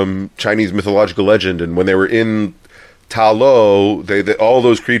creature from Chinese mythological legend. And when they were in Ta Lo, they all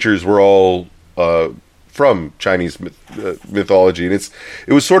those creatures were all from Chinese mythology, and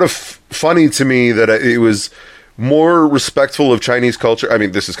it was sort of funny to me that it was more respectful of Chinese culture. I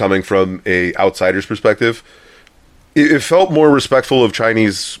mean, this is coming from a outsider's perspective. It felt more respectful of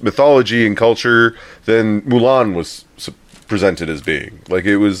Chinese mythology and culture than Mulan was presented as being. Like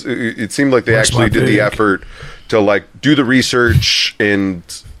it seemed like they actually did the effort to like do the research and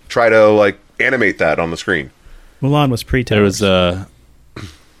try to like animate that on the screen. Mulan was pre-towers. There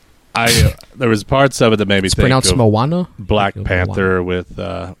was there was parts of it that made me think pronounced of Moana? Black Panther with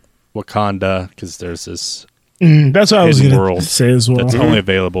Wakanda, because there's this that's what I was hidden going to world say as well. that's only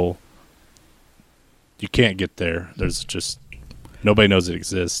available. You can't get there. There's just nobody knows it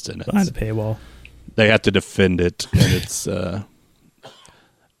exists, and behind the paywall. They have to defend it, and it's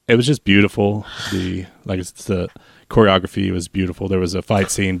it was just beautiful. The choreography was beautiful. There was a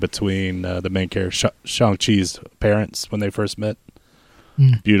fight scene between the main character Shang-Chi's parents when they first met.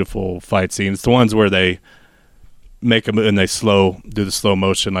 Beautiful fight scenes. The ones where they make them and they do the slow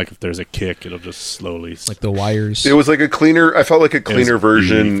motion, like if there's a kick, it'll just slowly. Like the wires. It was like I felt like a cleaner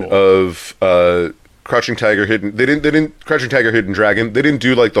version beautiful. of Crouching Tiger, Hidden. They didn't Crouching Tiger, Hidden Dragon. They didn't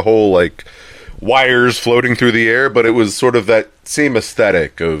do like the whole like wires floating through the air, but it was sort of that same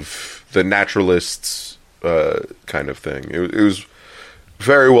aesthetic of the naturalists kind of thing. It was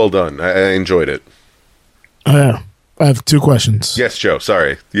very well done. I enjoyed it. Oh, yeah. I have two questions. Yes, Joe.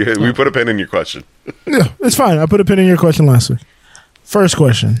 Sorry. We put a pin in your question. Yeah, it's fine. I put a pin in your question last week. First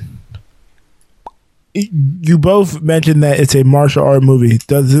question. You both mentioned that it's a martial art movie.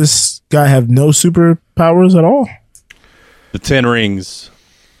 Does this guy have no superpowers at all? The 10 rings.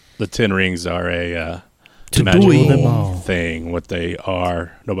 The 10 rings are a magical thing. What they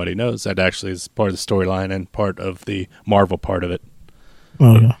are, nobody knows. That actually is part of the storyline and part of the Marvel part of it.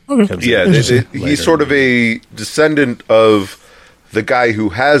 Okay. Yeah, he's sort of a descendant of the guy who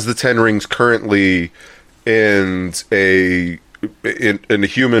has the 10 rings currently, and a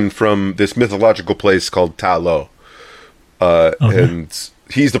human from this mythological place called Ta Lo. And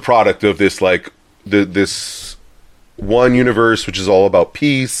he's the product of this like this one universe which is all about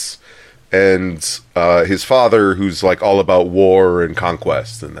peace, and his father who's like all about war and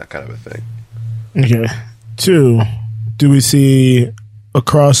conquest and that kind of a thing. Okay. Two, do we see a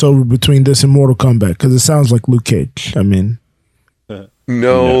crossover between this and Mortal Kombat? Because it sounds like Luke Cage. I mean,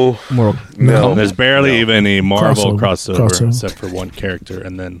 no. There's barely even any Marvel crossover Crossover. except for one character,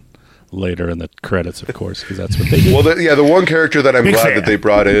 and then later in the credits, of course, because that's what they do. Well, the one character that I'm Big glad fan. that they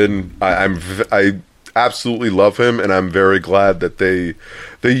brought in, I absolutely love him, and I'm very glad that they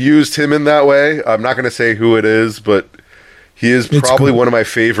used him in that way. I'm not going to say who it is, but he is probably one of my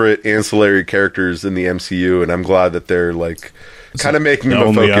favorite ancillary characters in the MCU, and I'm glad that they're like kind of making the him a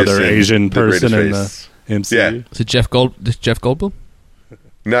only focus other in Asian the person in greatest the face. MCU. Yeah. Is it Jeff Goldblum?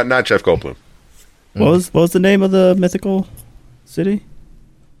 Not Jeff Goldblum. What was the name of the mythical city?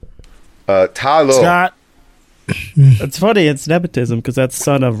 Ta Lo. Scott. It's funny. It's nepotism because that's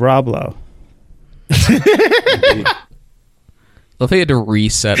son of Rob Lowe. I love how you had to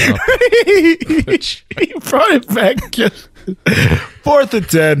reset up. He brought it back. 4th and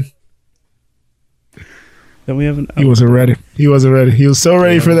 10. Then we haven't. He wasn't ready. He was so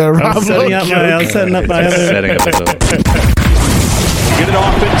ready for that. I was setting up my other. Setting up the, Get it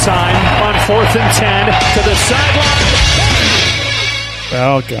off in time on 4th and 10 to the sideline.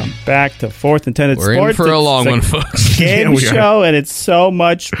 Welcome back to 4th and 10. It's We're in sports. for a long It's one, folks. game Yeah, we are. show, and it's so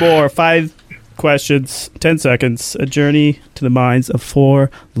much more. 5 questions, 10 seconds. A journey to the minds of 4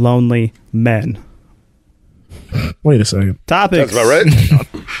 lonely men. Wait a second. Topics. That's about right.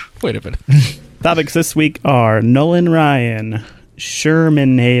 Wait a minute. Topics this week are Nolan Ryan,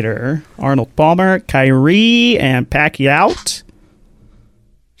 Shermanator, Arnold Palmer, Kyrie, and Pacquiao.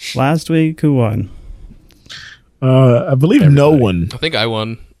 Last week, who won? I believe no one. I think I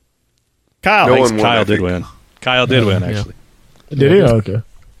won. Kyle. No one won, Kyle I did think. win. Kyle did win, actually. Did he? Okay.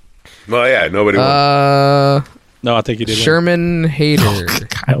 Well, yeah, nobody won. No, I think he did win. Sherman Hater.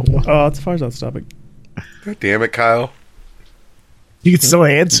 Kyle. Oh, as far as that topic. God damn it, Kyle. You can still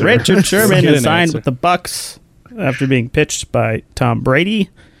answer. Richard Sherman Get is an signed answer. with the Bucks after being pitched by Tom Brady,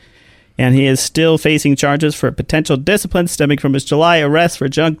 and he is still facing charges for potential discipline stemming from his July arrest for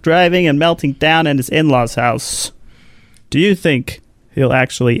drunk driving and melting down in his in-laws' house. Do you think he'll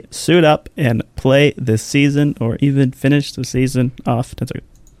actually suit up and play this season, or even finish the season off? 10 seconds.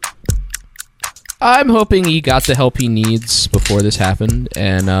 I'm hoping he got the help he needs before this happened,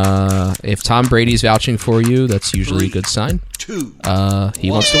 and if Tom Brady's vouching for you, that's usually a good sign.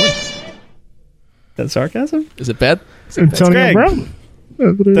 He wants to win. That sarcasm? Is it bad? Antonio Greg. Brown.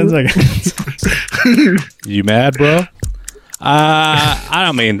 10 seconds. You mad, bro? I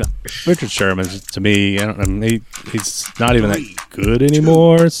don't mean Richard Sherman. To me, he's not even that good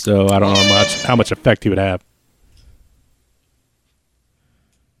anymore. So I don't know how much effect he would have.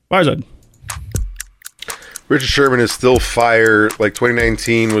 Farzad. Richard Sherman is still fire. Like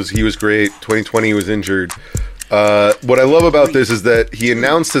 2019 he was great. 2020 he was injured. What I love about this is that he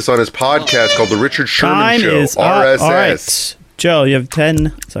announced this on his podcast called The Richard Sherman Time Show, is up. RSS. All right. Joe, you have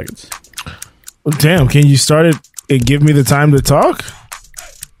 10 seconds. Damn, can you start it and give me the time to talk?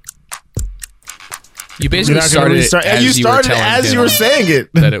 You basically started it as you were telling him you were saying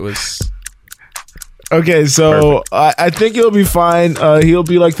it. that it was. Okay, so I think he'll be fine. He'll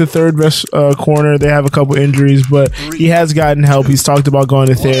be like the third best corner. They have a couple injuries, but he has gotten help. He's talked about going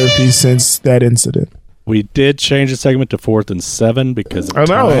to therapy since that incident. We did change the segment to 4th and 7 because of I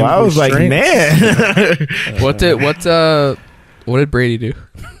know. time I was like, restraints. man. What did Brady do?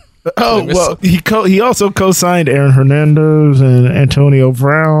 Oh well, he also co-signed Aaron Hernandez and Antonio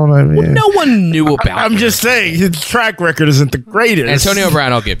Brown. I mean, No one knew about. I'm just saying his track record isn't the greatest. Antonio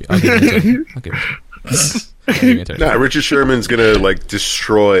Brown. I'll give you. I'll give you Antonio. Nah, Richard Sherman's gonna like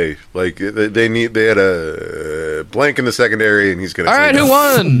destroy. Like they had a blank in the secondary, and he's gonna. All right, who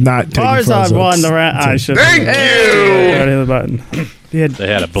won? Not taking Farzad won Farzad's. the round. I should. Thank you. Already hit the button. They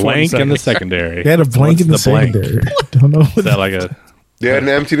had a blank in the secondary. They had a blank in the secondary. Don't know. Is that like a? They had an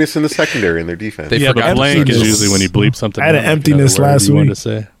emptiness in the secondary in their defense. They Yeah, forgot but blank is emptiness. usually when you bleep something. I had an out, like emptiness another word last you wanted week. to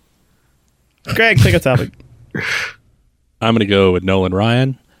say. Greg, pick a topic. I'm going to go with Nolan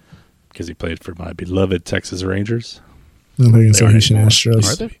Ryan because he played for my beloved Texas Rangers. I think it's They were Houston anymore.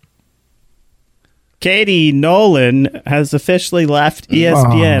 Astros. Are they? Katie Nolan has officially left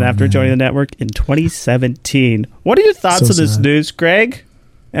ESPN after joining the network in 2017. What are your thoughts So on this sad. news, Greg?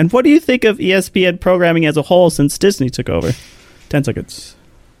 And what do you think of ESPN programming as a whole since Disney took over? 10 seconds.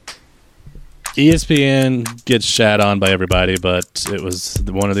 ESPN gets shat on by everybody, but it was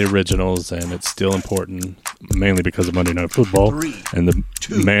one of the originals, and it's still important, mainly because of Monday Night Football and the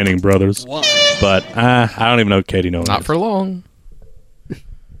Manning brothers. But I don't even know who Katie Nolan Not is. for long.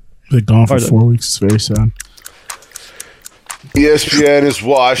 They're gone for Farzad. 4 weeks. It's very sad. ESPN is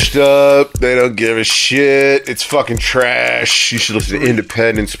washed up. They don't give a shit. It's fucking trash. You should listen to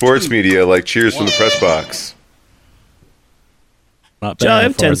independent sports media like Cheers from the Press Box. Not Joe, I bad,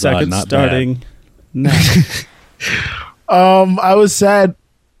 have 10 Farzad, seconds not starting now. I was sad.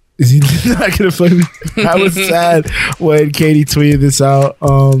 Is he not gonna play me? I was sad when Katie tweeted this out.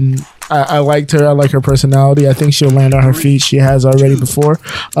 I liked her. I like her personality. I think she'll land on her feet. She has already before.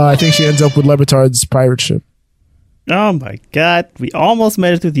 I think she ends up with Levitard's pirate ship. Oh my God. We almost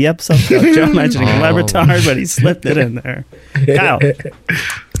made it through the episode without Joe mentioning Levitard, but he slipped it in there. Kyle.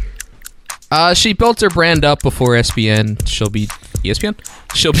 She built her brand up before ESPN. She'll be ESPN.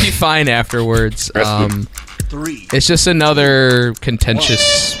 She'll be fine afterwards. It's just another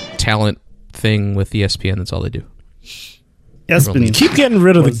contentious talent thing with ESPN. That's all they do. ESPN. Keep getting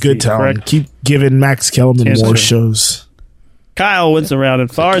rid of the Was good the talent. correct Keep giving Max Kellerman answer. more shows. Kyle wins the round, and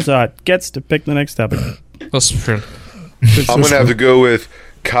Farzad gets to pick the next topic. I'm going to have to go with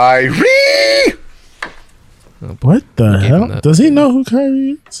Kyrie. What the Gave him hell? that. Does he know who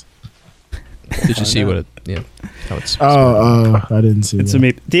Kyrie is? Did you see what it? Yeah, how it's. I didn't see It's that. a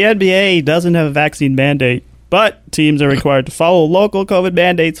me. The NBA doesn't have a vaccine mandate, but teams are required to follow local COVID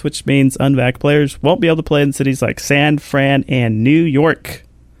mandates, which means unvax players won't be able to play in cities like San Fran and New York.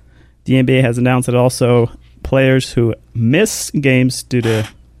 The NBA has announced that also players who miss games due to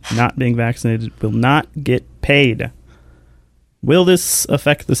not being vaccinated will not get paid. Will this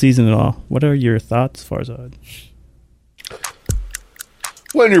affect the season at all? What are your thoughts, Farzad?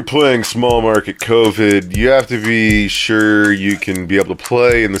 When you're playing small market COVID, you have to be sure you can be able to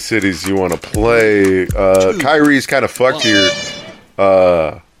play in the cities you want to play. Kyrie's kind of fucked here.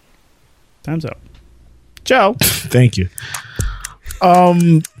 Time's up. Joe. Thank you.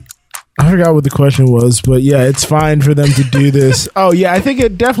 I forgot what the question was, but yeah, it's fine for them to do this. Oh yeah, I think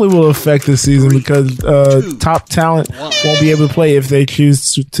it definitely will affect this season because top talent won't be able to play if they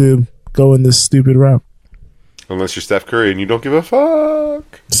choose to go in this stupid route. Unless you're Steph Curry and you don't give a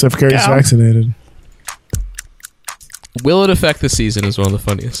fuck. Steph Curry's vaccinated. Will it affect the season is one of the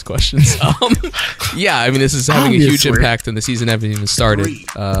funniest questions. Yeah, I mean, this is having a huge impact and the season hasn't even started.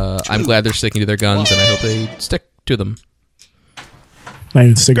 I'm glad they're sticking to their guns and I hope they stick to them. Not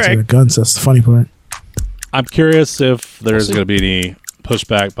even sticking to their guns, that's the funny part. I'm curious if there's going to be any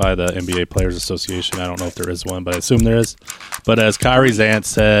pushback by the NBA Players Association. I don't know if there is one, but I assume there is. But as Kyrie's aunt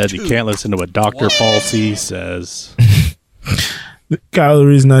said, you can't listen to what Dr. Falsey says. Kyle, the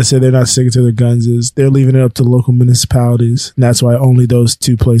reason I say they're not sticking to their guns is they're leaving it up to local municipalities. And that's why only those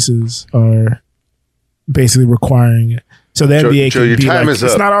two places are basically requiring it. So the NBA can be like,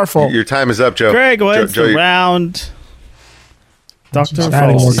 it's not our fault. Your time is up, Joe. Greg wins the round. Dr.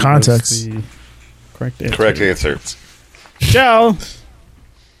 Adding more context. Correct answer. Joe.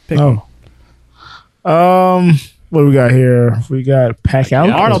 What do we got here? We got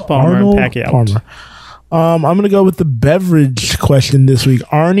Pacquiao. Arnold Palmer. Pacquiao. I'm going to go with the beverage question this week.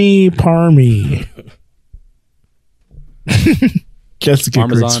 Arnie Parmy. Just to get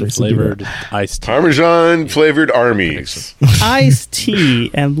Parmesan flavored iced tea. Parmesan flavored armies. Iced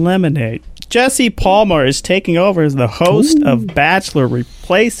tea and lemonade. Jesse Palmer is taking over as the host of Bachelor,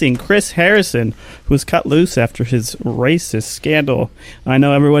 replacing Chris Harrison, who was cut loose after his racist scandal. I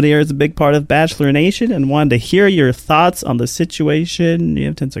know everyone here is a big part of Bachelor Nation and wanted to hear your thoughts on the situation. You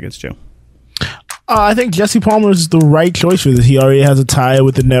have 10 seconds, Joe. I think Jesse Palmer is the right choice for this. He already has a tie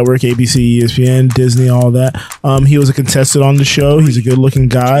with the network, ABC, ESPN, Disney, all that. He was a contestant on the show. He's a good-looking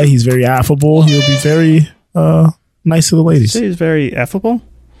guy. He's very affable. He'll be very nice to the ladies. He's very affable?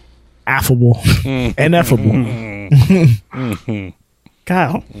 Affable. And effable.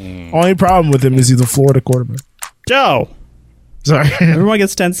 Kyle. Only problem with him is he's a Florida quarterback. Joe. Sorry. Everyone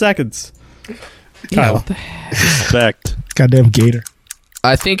gets 10 seconds. Kyle. Respect. Goddamn Gator.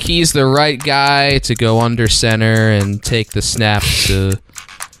 I think he's the right guy to go under center and take the snap to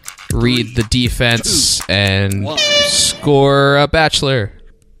read the defense and score a bachelor.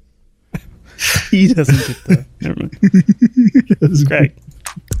 He doesn't get the... Never mind. That's great.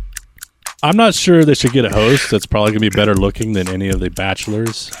 I'm not sure they should get a host that's probably going to be better looking than any of the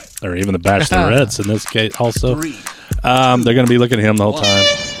bachelors or even the bachelorettes in this case also. They're going to be looking at him the whole time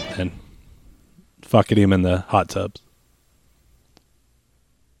and fucking him in the hot tubs.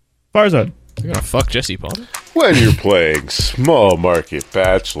 Farzad. You're gonna fuck Jesse Palmer? When you're playing small market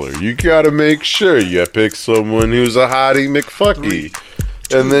bachelor, you gotta make sure you pick someone who's a hottie McFucky.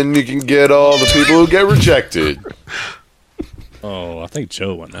 And then you can get all the people who get rejected. Oh, I think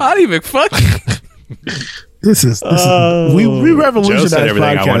Joe won that. Hottie McFucky. This is we revolutionized Joe said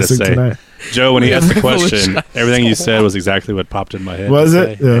everything I wanted to say. Tonight. Joe, when he asked the question, everything you said was exactly what popped in my head. Was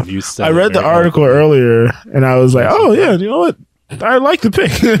it? Yeah. You said I read the article earlier, and I was like, oh, yeah, you know what? I like the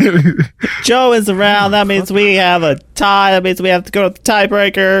pick. Joe is around. That means we have a tie. That means we have to go to the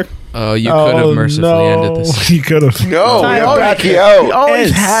tiebreaker. Oh, you could have mercifully ended this. You could have. No, He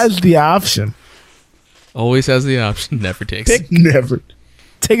always has the option. Always has the option. Never takes it. Never.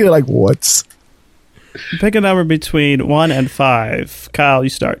 Taking it like once. Pick a number between 1 and 5. Kyle, you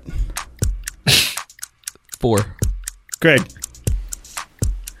start. 4. Greg.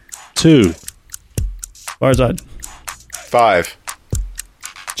 2. Farzad. 5.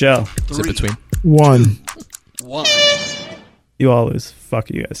 Joe. Is it between? 1. You all lose.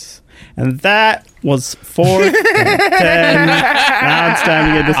 Fuck you guys. And that was 4 and 10. Now it's time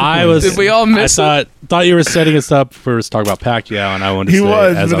to get disappointed. Did we all miss I thought you were setting us up for us to talk about Pacquiao, and I wanted to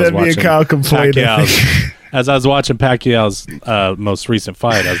say, as I was watching Kyle complained. As I was watching Pacquiao's most recent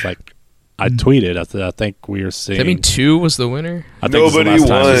fight, I was like, I tweeted. I said, I think we are seeing. I mean, 2 was the winner. I think it's the last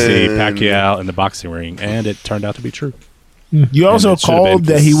time to see Pacquiao in the boxing ring, and it turned out to be true. You also called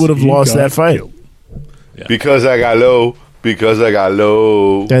that he would have lost that fight. Yeah. Because I got low.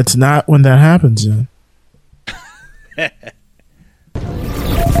 That's not when that happens, man.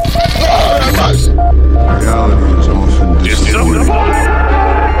 Reality is often disappointing.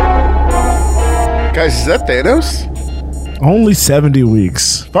 Guys, is that Thanos? Only 70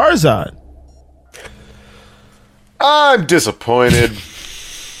 weeks. Farzad. I'm disappointed.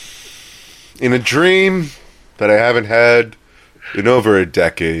 in a dream that I haven't had in over a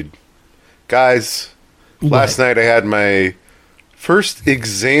decade. Guys, last night I had my first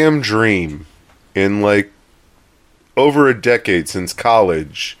exam dream in like over a decade since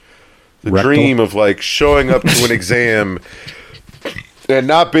college. The dream of like showing up to an exam and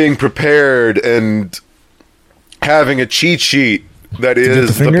not being prepared and having a cheat sheet that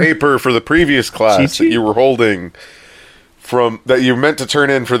is the paper for the previous class that you were holding from that you meant to turn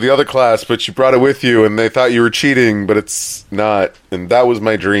in for the other class, but you brought it with you and they thought you were cheating, but it's not. And that was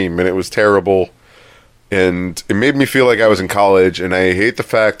my dream, and it was terrible. And it made me feel like I was in college, and I hate the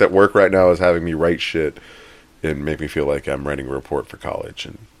fact that work right now is having me write shit and make me feel like I'm writing a report for college.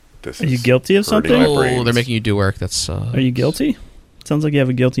 And Are you guilty of something? Oh, they're making you do work. That's. Are you guilty? Sounds like you have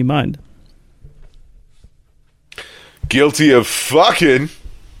a guilty mind. Guilty of fucking.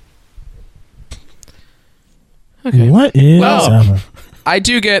 Okay. What is? Well, I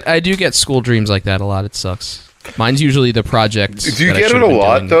do get school dreams like that a lot. It sucks. Mine's usually the project. Do you get it a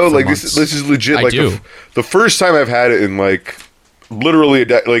lot though? Like this is legit. I like do. The first time I've had it in like literally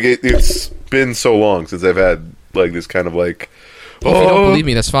it's been so long since I've had like this kind of like. If you don't believe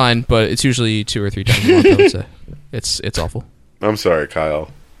me, that's fine. But it's usually 2 or 3 times a month. I would say it's awful. I'm sorry, Kyle.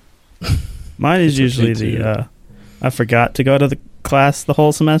 Mine is usually the I forgot to go to the class the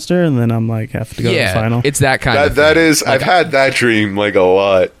whole semester, and then I'm like have to go to the final. It's that kind of. That is, like, I've had that dream like a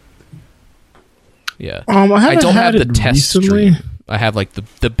lot. Yeah, I don't have the it test recently. dream. I have like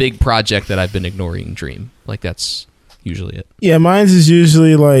the big project that I've been ignoring dream. Like that's usually it. Yeah, mine's is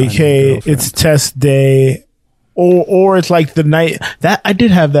usually like, hey, it's test day, or it's like the night that I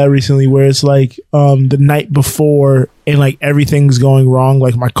did have that recently, where it's like the night before and like everything's going wrong,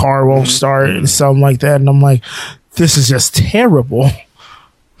 like my car won't start and something like that, and I'm like, this is just terrible.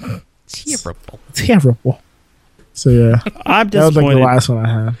 Terrible. So yeah, I'm that was disappointed. like the last one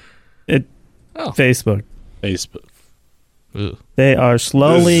I had. Facebook. Ooh. They are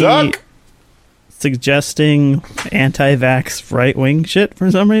slowly suggesting anti-vax right-wing shit for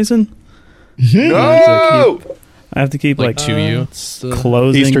some reason. No, I have to keep like to you.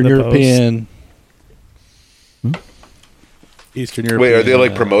 Closing Eastern the European. Eastern European. Wait, are they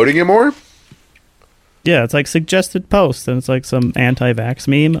like promoting it more? Yeah, it's like suggested posts, and it's like some anti-vax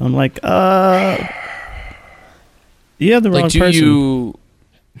meme. I'm like, you have the wrong Like, do person. you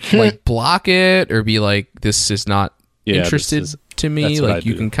like block it or be like, this is not interested to me? Like,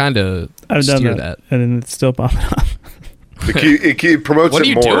 you can kind of steer that. And then it's still popping up. It promotes what it are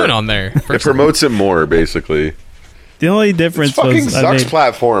you more. doing on there? It promotes it more, basically. The only difference It's fucking was Zuck's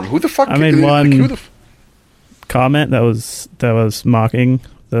platform. Who the fuck? I made one comment that was mocking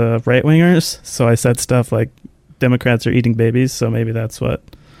the right wingers. So I said stuff like Democrats are eating babies. So maybe that's what.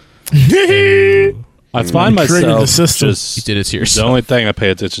 I find myself the system. just You did it to the yourself. only thing I pay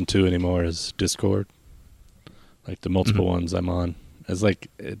attention to anymore is Discord, like the multiple ones I'm on. It's like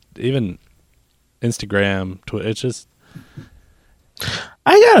even Instagram, Twitter. It's just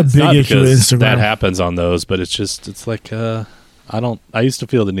I got a it's big not issue with because Instagram. that happens on those, but it's like I used to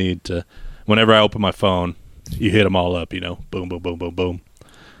feel the need to whenever I open my phone, you hit them all up, boom, boom, boom, boom, boom.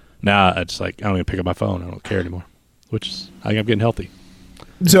 Now it's like I don't even pick up my phone. I don't care anymore, which is I think I'm getting healthy.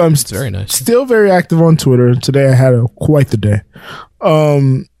 So I'm very nice. Still very active on Twitter. Today I had quite the day.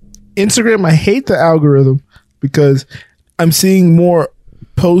 Instagram, I hate the algorithm because I'm seeing more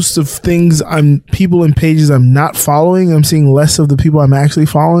posts of things people and pages I'm not following. I'm seeing less of the people I'm actually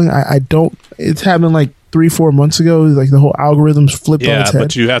following. I don't. It's happened like 3-4 months ago. Like the whole algorithm's flipped on its head. Yeah,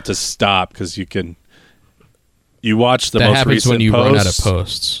 but you have to stop because you watch the That most happens recent when you posts. run out of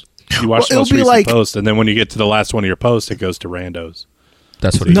posts. You watch the it'll most be recent like- post, and then when you get to the last one of your posts, it goes to randos.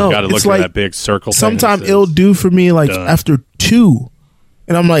 That's what You No, got to look it's at like that big circle. Sometimes thing that it'll says, do for me like done. after 2,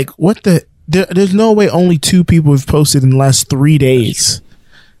 and I'm like, what the? There's no way only 2 people have posted in the last 3 days.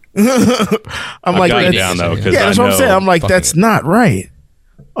 I'm like, got it that's- down though. yeah, that's what I'm saying. I'm like, that's not right.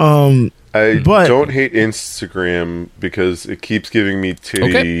 I But- don't hate Instagram because it keeps giving me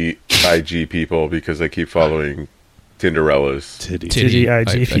titty IG people because I keep following Tinderellas. Titty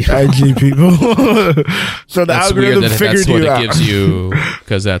IG people. IG people. So the That's weird algorithm that figured that's what you it out. gives you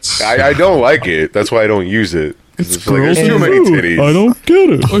because that's. I don't like it. That's why I don't use it. It's like there's girls too and many food. titties. I don't get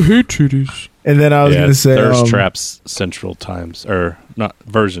it. I hate titties. And then I was Yeah, going to say, Thirst Traps Central Times or not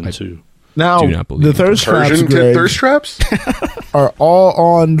version 2. now do not believe the in thirst traps, Persian Greg, thirst traps? are all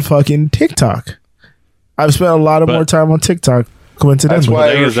on fucking TikTok. I've spent a lot of But- more time on TikTok. Coincidentally, That's why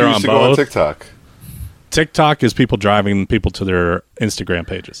I thing is, they're refuse on to go on both. TikTok. TikTok is people driving people to their Instagram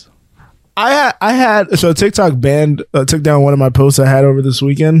pages. I had so TikTok took down one of my posts I had over this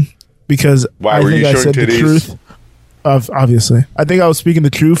weekend because Why I were think you I showing said the titties? truth. Obviously, I think I was speaking the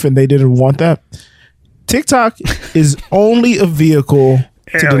truth, and they didn't want that. TikTok is only a vehicle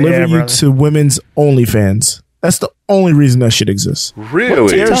to deliver you to women's OnlyFans. That's the only reason that shit exists. Really?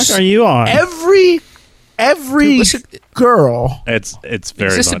 What TikTok are you on? Every girl. It's very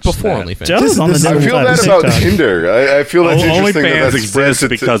existed much before that. OnlyFans. Joe's on the I different feel side that of about TikTok. Tinder. I feel that's interesting that OnlyFans that's spread exists to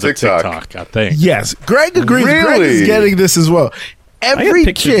because of TikTok, I think. Yes, Greg agrees. Greg Really? is getting this as well.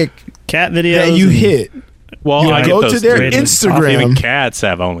 Every chick cat videos that you hit, Well, you I go get to those their too. Instagram. Even cats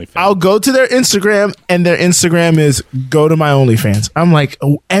have OnlyFans. I'll go to their Instagram, and their Instagram is go to my OnlyFans. I'm like,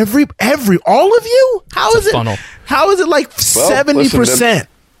 oh, every all of you? How is it? funnel. How is it like 70%?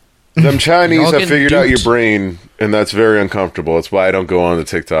 Them Chinese You're all have getting figured out your duped. brain, and that's very uncomfortable. That's why I don't go on the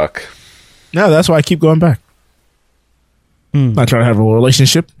TikTok. No, that's why I keep going back. Not trying to have a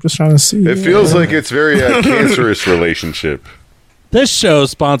relationship, just trying to see. It feels like it's very cancerous relationship. This show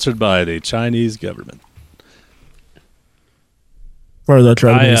is sponsored by the Chinese government. Further,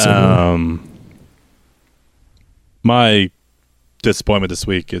 try to my disappointment this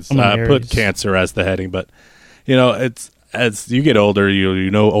week is I put cancer as the heading, but it's as you get older, you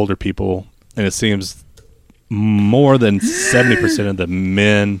know older people, and it seems more than 70% of the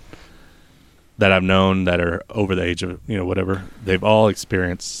men that I've known that are over the age of whatever, they've all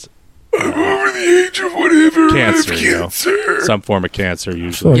experienced over the age of whatever cancer. Some form of cancer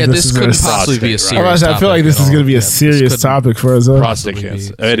usually. Yeah, this couldn't possibly be a serious topic. I feel like this is going to be a serious topic for us. Prostate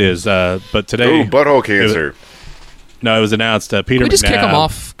cancer. It is, but today, butthole cancer. It was announced. Peter Can we just McNabb, kick him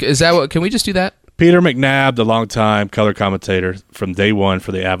off? Is that what? Can we just do that? Peter McNabb, the longtime color commentator from day one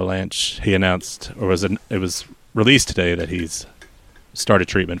for the Avalanche, he announced, it was released today that he's started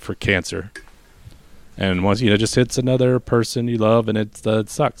treatment for cancer. And once just hits another person you love, and it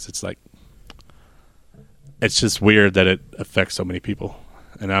sucks. It's like it's just weird that it affects so many people.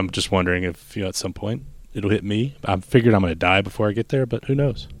 And I'm just wondering if at some point it'll hit me. I'm figured I'm going to die before I get there, but who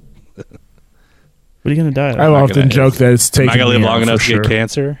knows? What are you going to die of? I often joke that it's taking. Am I going to live long enough to sure. get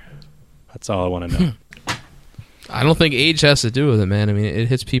cancer? That's all I want to know. I don't think age has to do with it, man. I mean, it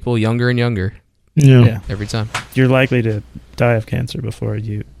hits people younger and younger. Yeah. Every time. You're likely to die of cancer before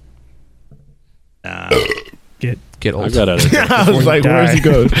you get old. I've got other I was like, where's he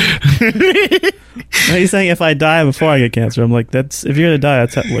going? No, he's saying if I die before I get cancer, I'm like, that's if you're gonna die,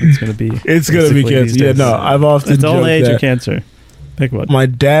 that's what it's gonna be. It's going to be basically cancer. these Yeah, days. no, I've often It's old joked age or that. cancer. Pick one. My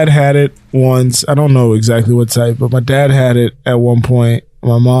dad had it once. I don't know exactly what type, but my dad had it at one point.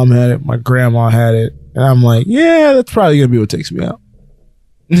 My mom had it. My grandma had it. And I'm like, yeah, that's probably going to be what takes me out.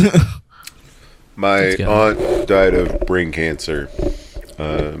 My aunt died of brain cancer,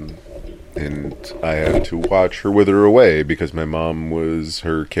 and I had to watch her wither away because my mom was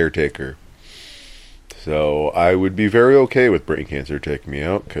her caretaker. So I would be very okay with brain cancer taking me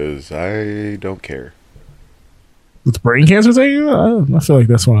out because I don't care. With brain cancer taking I feel like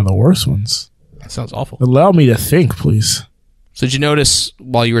that's one of the worst ones. That sounds awful. Allow me to think, please. So did you notice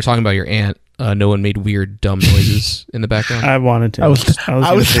while you were talking about your aunt, no one made weird, dumb noises in the background? I wanted to. I was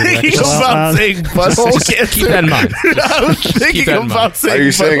thinking about saying butthole cancer. Keep that in mind. I was thinking about saying Are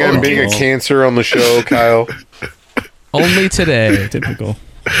you saying I'm being a butthole. cancer on the show, Kyle? Only today. Typical.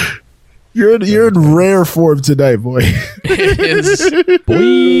 You're in rare form tonight, boy. It is a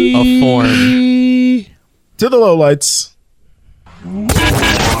form. To the lowlights.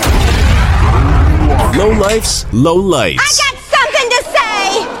 Lowlife's low lights. I got something to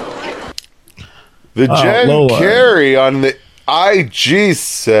say. The Jen Lola. Carey on the IG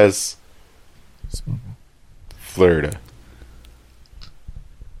says Florida.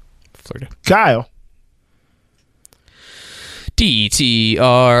 Kyle.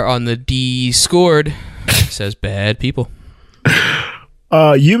 DTR on the Discord says bad people.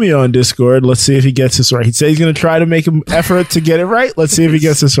 Yumi on Discord. Let's see if he gets this right. He said he's going to try to make an effort to get it right. Let's see if he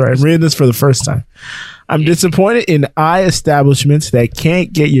gets this right. I'm reading this for the first time. I'm disappointed in eye establishments that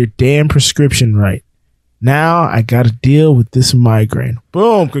can't get your damn prescription right. Now I got to deal with this migraine.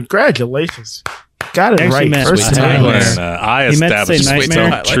 Boom. Congratulations. Got it Actually right meant first nightmare. time. I He meant to say established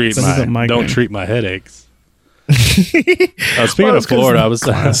nightmare. don't treat my headaches. Speaking Well, of Florida, I was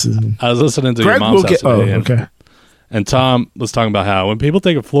glasses. listening to Greg your mom's will house get. Oh, today, okay. and Tom was talking about how when people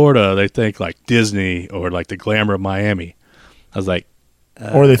think of Florida, they think like Disney or like the glamour of Miami. I was like,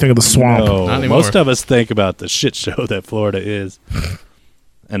 Or they think of the swamp. no, Not anymore. most of us think about the shit show that Florida is,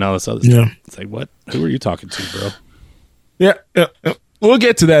 and all this other Yeah. stuff. It's like, what? Who are you talking to, bro? Yeah. We'll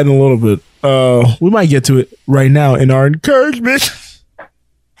get to that in a little bit. We might get to it right now in our encouragement.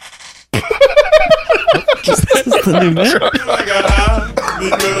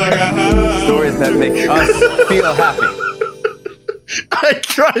 Stories that make us feel happy. I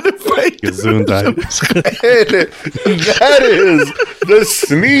tried to fake Gesundheit. That is the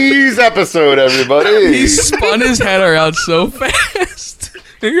sneeze episode, everybody. He spun his head around so fast.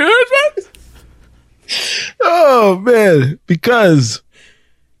 Oh man, because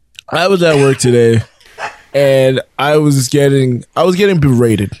I was at work today and I was getting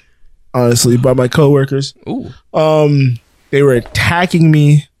berated, honestly, by my coworkers. Ooh. They were attacking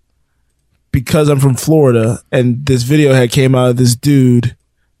me because I'm from Florida, and this video had came out of this dude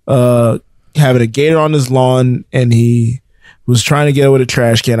having a gator on his lawn, and he was trying to get it with a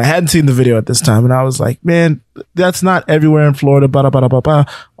trash can. I hadn't seen the video at this time, and I was like, man, that's not everywhere in Florida.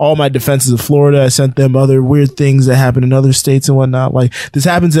 All my defenses of Florida, I sent them other weird things that happen in other states and whatnot. Like, this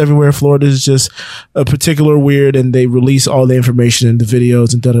happens everywhere. Florida is just a particular weird, and they release all the information in the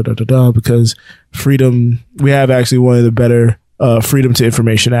videos and because freedom, we have actually one of the better Freedom to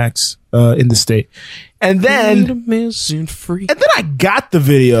Information Acts in the state. And then I got the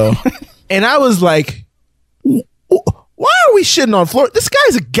video and I was like, why are we shitting on Florida? This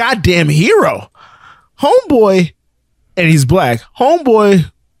guy's a goddamn hero. Homeboy, and he's black.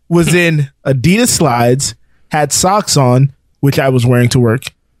 Homeboy was in Adidas slides, had socks on, which I was wearing to work.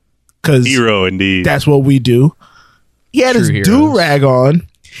 Hero indeed. That's what we do. He had his do-rag on.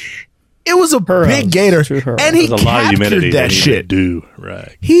 It was a big gator, and he captured that shit.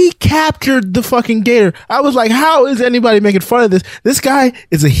 He captured the fucking gator. I was like, how is anybody making fun of this? This guy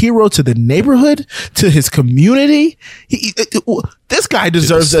is a hero to the neighborhood, to his community. This guy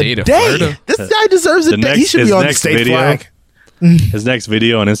deserves a day. This guy deserves a day. He should be on the state flag. His next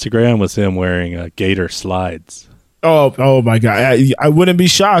video on Instagram was him wearing gator slides. Oh my God. I wouldn't be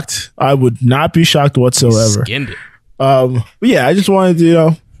shocked. I would not be shocked whatsoever. Skinned it. But yeah, I just wanted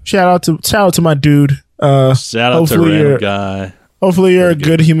to, shout out to my dude. Shout out to random guy. Hopefully you're a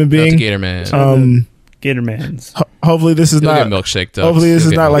good human being. Gator Man. Gator Man's. Hopefully this is not milkshake. Hopefully this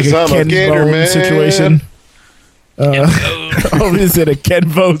is not like a Ken Bone situation. Hopefully this is a Ken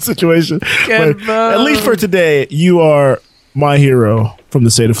Bone situation. But at least for today, you are my hero from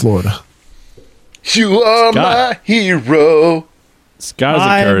the state of Florida. You are my hero. Scott is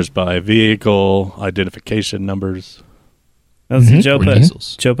encouraged by vehicle identification numbers. Joe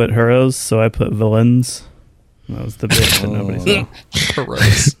put heroes, so I put villains. That was the bit that nobody saw.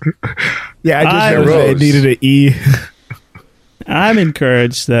 Heroes. Yeah, I just it needed an E. I'm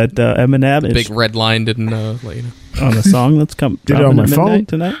encouraged that Eminem is big red line didn't let you know. On the song that's come did it on my phone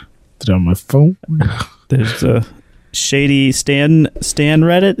tonight. Did it on my phone. There's a shady Stan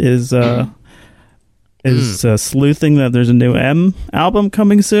Reddit is sleuthing that there's a new M album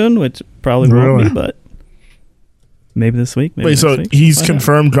coming soon, which probably won't be, but maybe this week. Maybe so week. He's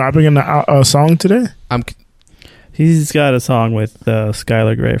confirmed dropping a song today? He's got a song with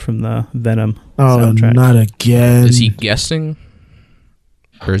Skylar Grey from the Venom soundtrack. Not again. Is he guessing?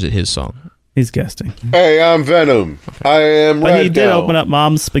 Or is it his song? He's guessing. Hey, I'm Venom. I am But he did open up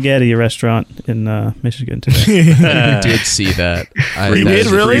Mom's Spaghetti restaurant in Michigan today. I did see that. He did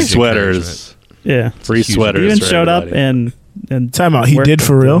really? Free sweaters. Yeah. Free sweaters. He even showed up and time out. He did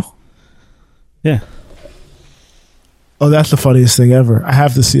for real? Yeah. Oh, that's the funniest thing ever. I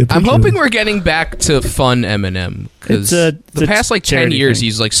have to see a picture. I'm hoping we're getting back to fun Eminem because the past 10 years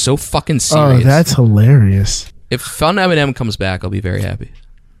he's like so fucking serious. Oh, that's hilarious. If fun Eminem comes back, I'll be very happy.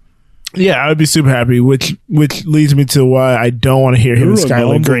 Yeah, I would be super happy, which leads me to why I don't want to hear him and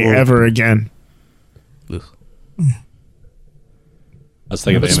Skylar Grey ever again. I was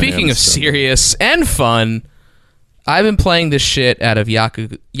thinking. But speaking of serious and fun, I've been playing this shit out of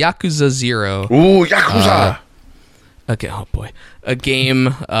Yakuza 0. Ooh, Yakuza! Okay, oh boy. A game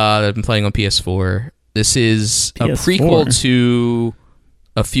that I've been playing on PS4. This is a prequel to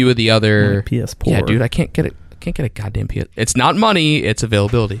a few of the other PS4. Yeah, dude, I can't get a goddamn PS. It's not money, it's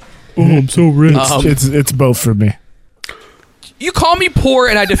availability. Oh, I'm so rich. It's both for me. You call me poor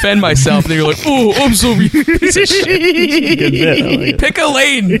and I defend myself, and then you're like, "Oh, I'm so rich." Piece of shit. Good bit. I like it. Pick a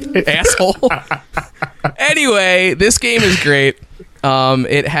lane, asshole. Anyway, this game is great.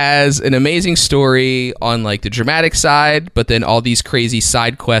 It has an amazing story on like the dramatic side, but then all these crazy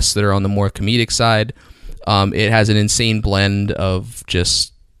side quests that are on the more comedic side. It has an insane blend of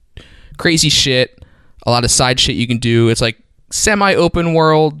just crazy shit, a lot of side shit you can do. It's like semi-open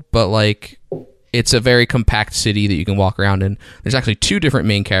world, but like it's a very compact city that you can walk around in. There's actually 2 different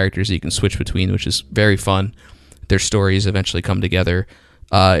main characters that you can switch between, which is very fun. Their stories eventually come together.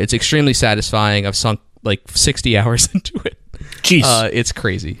 It's extremely satisfying. I've sunk like 60 hours into it. Jeez. It's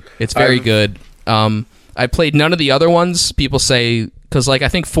crazy. It's very good. I played none of the other ones. People say, because like I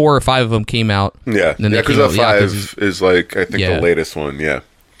think 4 or 5 of them came out. Yeah, Yakuza 5 is like I think the latest one. Yeah,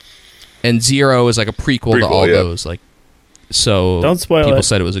 and 0 is like a prequel to all those. Like So Don't spoil people it.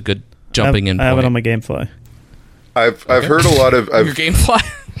 said it was a good jumping in I have point. it on my GameFly. I've heard a lot of Your GameFly?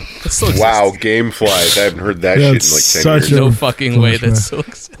 That still exists. wow GameFly. I haven't heard that shit in like 10 such years. a- No fucking way that still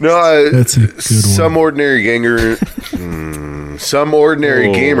exists. No, That's a good some one. ordinary ganger, some ordinary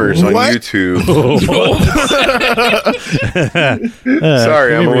gamers on What? YouTube.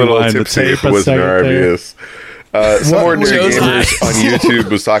 Sorry, I'm a little rewind the tipsy. tape If a it wasn't second there? obvious. Some What ordinary was gamers on YouTube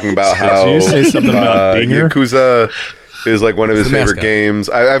was talking about how you say something about Dinger? Yakuza is like one of his The favorite mascot. games.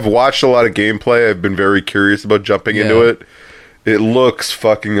 I've watched a lot of gameplay. I've been very curious about jumping into Yeah. it. It looks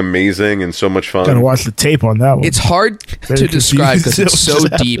fucking amazing and so much fun. Gotta watch the tape on that one. It's hard Very to describe because confused. it's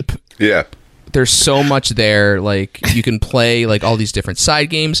so deep. Yeah. There's so much there. Like, you can play like all these different side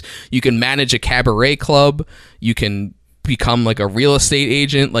games. You can manage a cabaret club. You can become like a real estate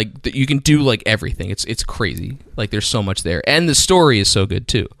agent. Like, you can do like everything. It's crazy. Like, there's so much there, and the story is so good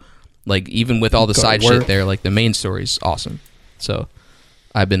too. Like, even with all the side shit there, like the main story's awesome. So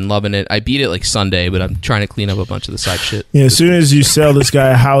I've been loving it. I beat it like Sunday, but I'm trying to clean up a bunch of the side shit. Yeah, as soon as you sell this guy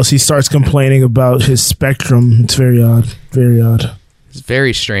a house, he starts complaining about his Spectrum. It's very odd. Very odd. It's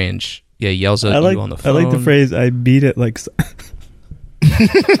very strange. Yeah, he yells at I like you on the I phone. like the phrase "I beat it like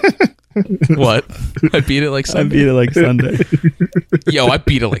What? I beat it like I Sunday. beat it like Sunday." Yo, I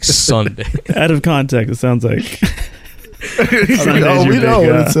beat it like Sunday. Out of context, it sounds like Oh, we know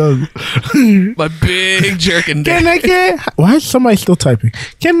what it sounds. My big jerking Can day. I get? Why is somebody still typing?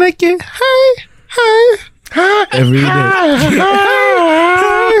 Can I get hi every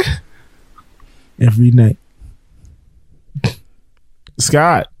night? Every night.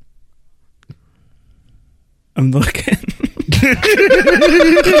 Scott. I'm looking. That's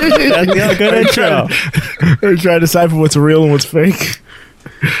a good intro. Are you trying to decipher what's real and what's fake?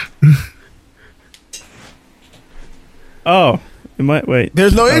 Oh, it might wait.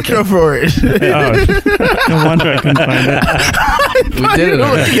 There's no intro for it. Oh, no wonder I couldn't find it. We did it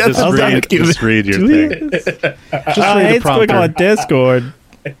already. Yes, Just read your thing. Just read the Hate Squiggle prompter. on Discord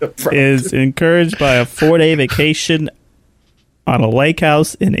is encouraged by a 4-day vacation on a lake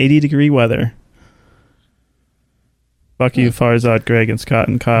house in 80-degree weather. Fuck you, Farzad, Greg, and Scott,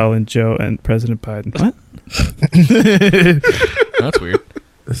 and Kyle, and Joe, and President Biden. What? That's weird.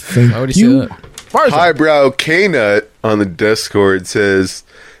 Thank Why would he say that? Highbrow K-Nut on the Discord says,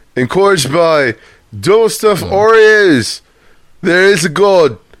 encouraged by double stuffed Oreos. There is a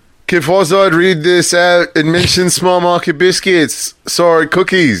God. Can Farzad read this out and mention small market biscuits? Sorry,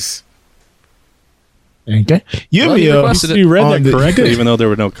 cookies. Okay. Well, you Yumio, requested it. You read on that the- correctly, even though there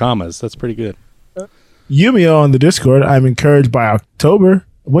were no commas. That's pretty good. Yumio on the Discord. I'm encouraged by October.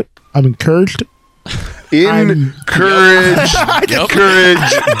 What? I'm encouraged. Encourage. Courage.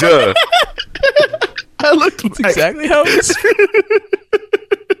 Duh. I looked That's exactly how it is.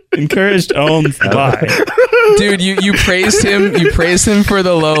 Encouraged owns by. Dude, you praised him. You praised him for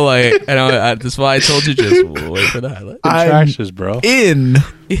the low light, and that's why I told you just wait for the highlight. I'm Trashes, bro.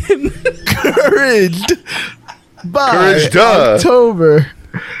 encouraged by Courage, duh. October.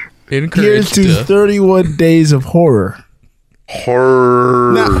 Here's Encouraged. to 31 days of horror.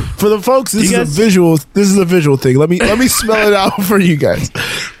 Horror. Now, for the folks, this You is guys- a visual. This is a visual thing. Let me spell it out for you guys.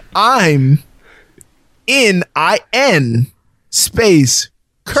 I'm in space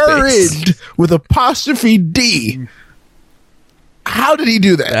courage with apostrophe D. How did he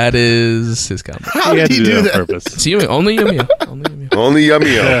do that? That is his comment. How He did had he to do on that? purpose. It's Yumi. Only Yumi. Only Yumi. Only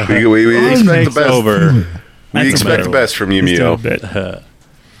Yumio. We expect the best. Over. We That's expect better the best from Let's do a Yumio. bit.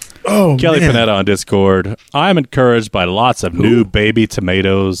 Oh, Kelly man. Panetta on Discord. I'm encouraged by lots of new baby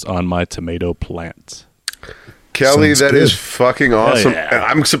tomatoes on my tomato plant. Kelly, Sounds that good. is fucking awesome. yeah. And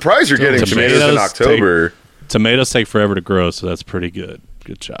I'm surprised you're getting tomatoes in Tomatoes October. Tomatoes take forever to grow, so that's pretty good.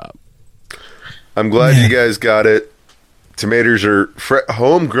 Good job. I'm glad you guys got it. Tomatoes are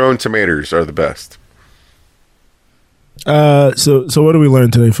homegrown tomatoes are the best. So what did we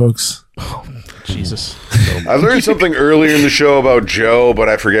learn today, folks? Jesus. I learned something earlier in the show about Joe, but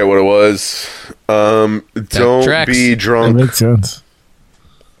I forget what it was. Don't tracks. be That drunk. makes sense.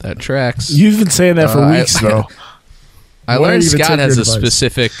 That tracks. You've been saying that for I- weeks, though. I When are learned you gonna Scott take has your a advice?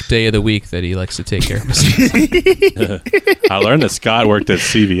 specific day of the week that he likes to take care of himself. I learned that Scott worked at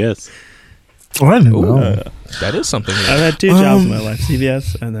CVS. Oh, I didn't know. That is something. I've had two jobs in my life: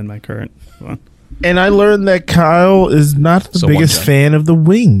 CVS and then my current one. And I learned that Kyle is not the So one biggest guy. fan of the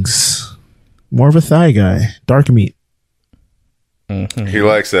wings. More of a thigh guy. Dark meat. He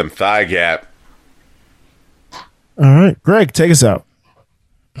likes them thigh gap. All right. Greg, take us out.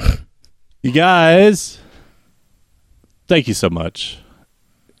 You guys, thank you so much.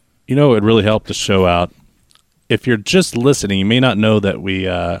 You know, it really helped the show out. If you're just listening, you may not know that we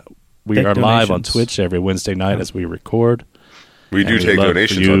are live on donations. Twitch every Wednesday night as we record. We do We'd take love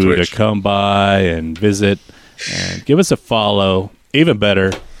donations for on you Twitch. to come by and visit and give us a follow. Even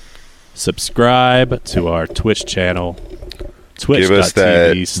better, subscribe to our Twitch channel. Give us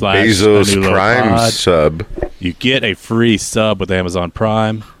that Bezos Prime sub. You get a free sub with Amazon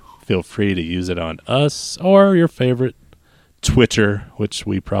Prime. Feel free to use it on us or your favorite Twitcher, which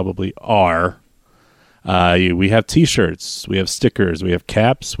we probably are. We have T-shirts, we have stickers, we have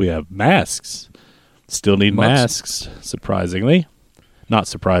caps, we have masks. Still need masks, surprisingly. Not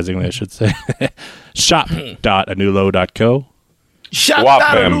surprisingly, I should say. Shop.anulo.co.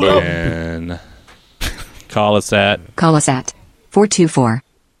 Shop.anulo. And call us at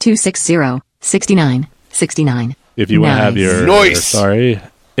 424-260-6969. if you want to have your Nice.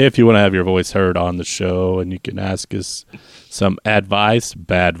 if you want to have your voice heard on the show and you can ask us some bad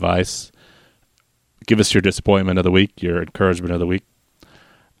advice. Give us your disappointment of the week, your encouragement of the week.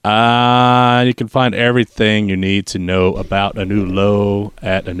 You can find everything you need to know about Anulo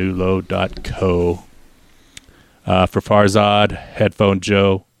at anulo.co. For Farzad, Headphone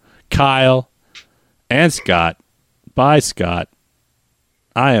Joe, Kyle, and Scott, by Scott,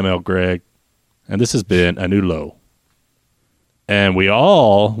 I am El Greg, and this has been Anulo. And we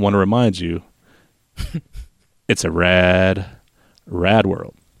all want to remind you, it's a rad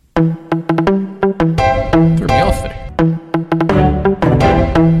world. Threw me off there.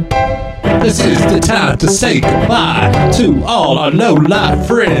 This is the time to say goodbye to all our low-life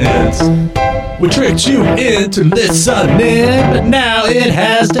friends. We tricked you into listening, but now it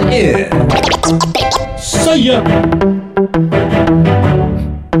has to end. See ya!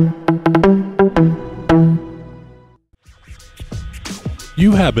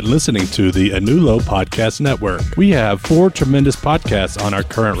 You have been listening to the Anulo Podcast Network. We have 4 tremendous podcasts on our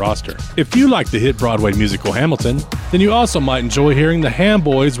current roster. If you like the hit Broadway musical Hamilton, then you also might enjoy hearing the Ham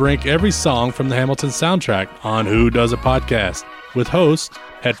Boys rank every song from the Hamilton soundtrack on Who Does a Podcast, with hosts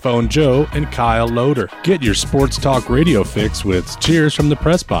Headphone Joe and Kyle Loader. Get your sports talk radio fix with Cheers from the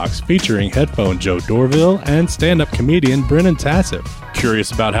Press Box, featuring Headphone Joe Dorville and stand-up comedian Brennan Tassif.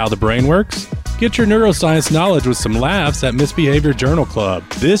 Curious about how the brain works? Get your neuroscience knowledge with some laughs at Misbehavior Journal Club.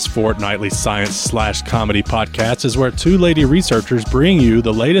 This fortnightly science/comedy podcast is where 2 lady researchers bring you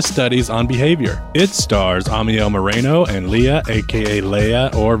the latest studies on behavior. It stars Amiel Moreno and Leah, aka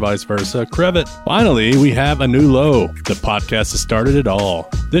Leia, or vice versa, Crevitt. Finally, we have Anulo, the podcast that started it all.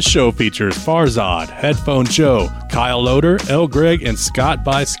 This show features Farzad, Headphone Joe, Kyle Loader, El Greg, and Scott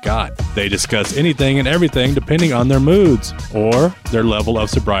by Scott. They discuss anything and everything depending on their moods or their level of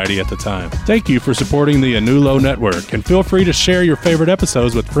sobriety at the time. Thank you for supporting the Anulo Network, and feel free to share your favorite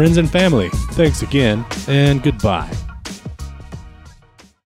episodes with friends and family. Thanks again, and goodbye.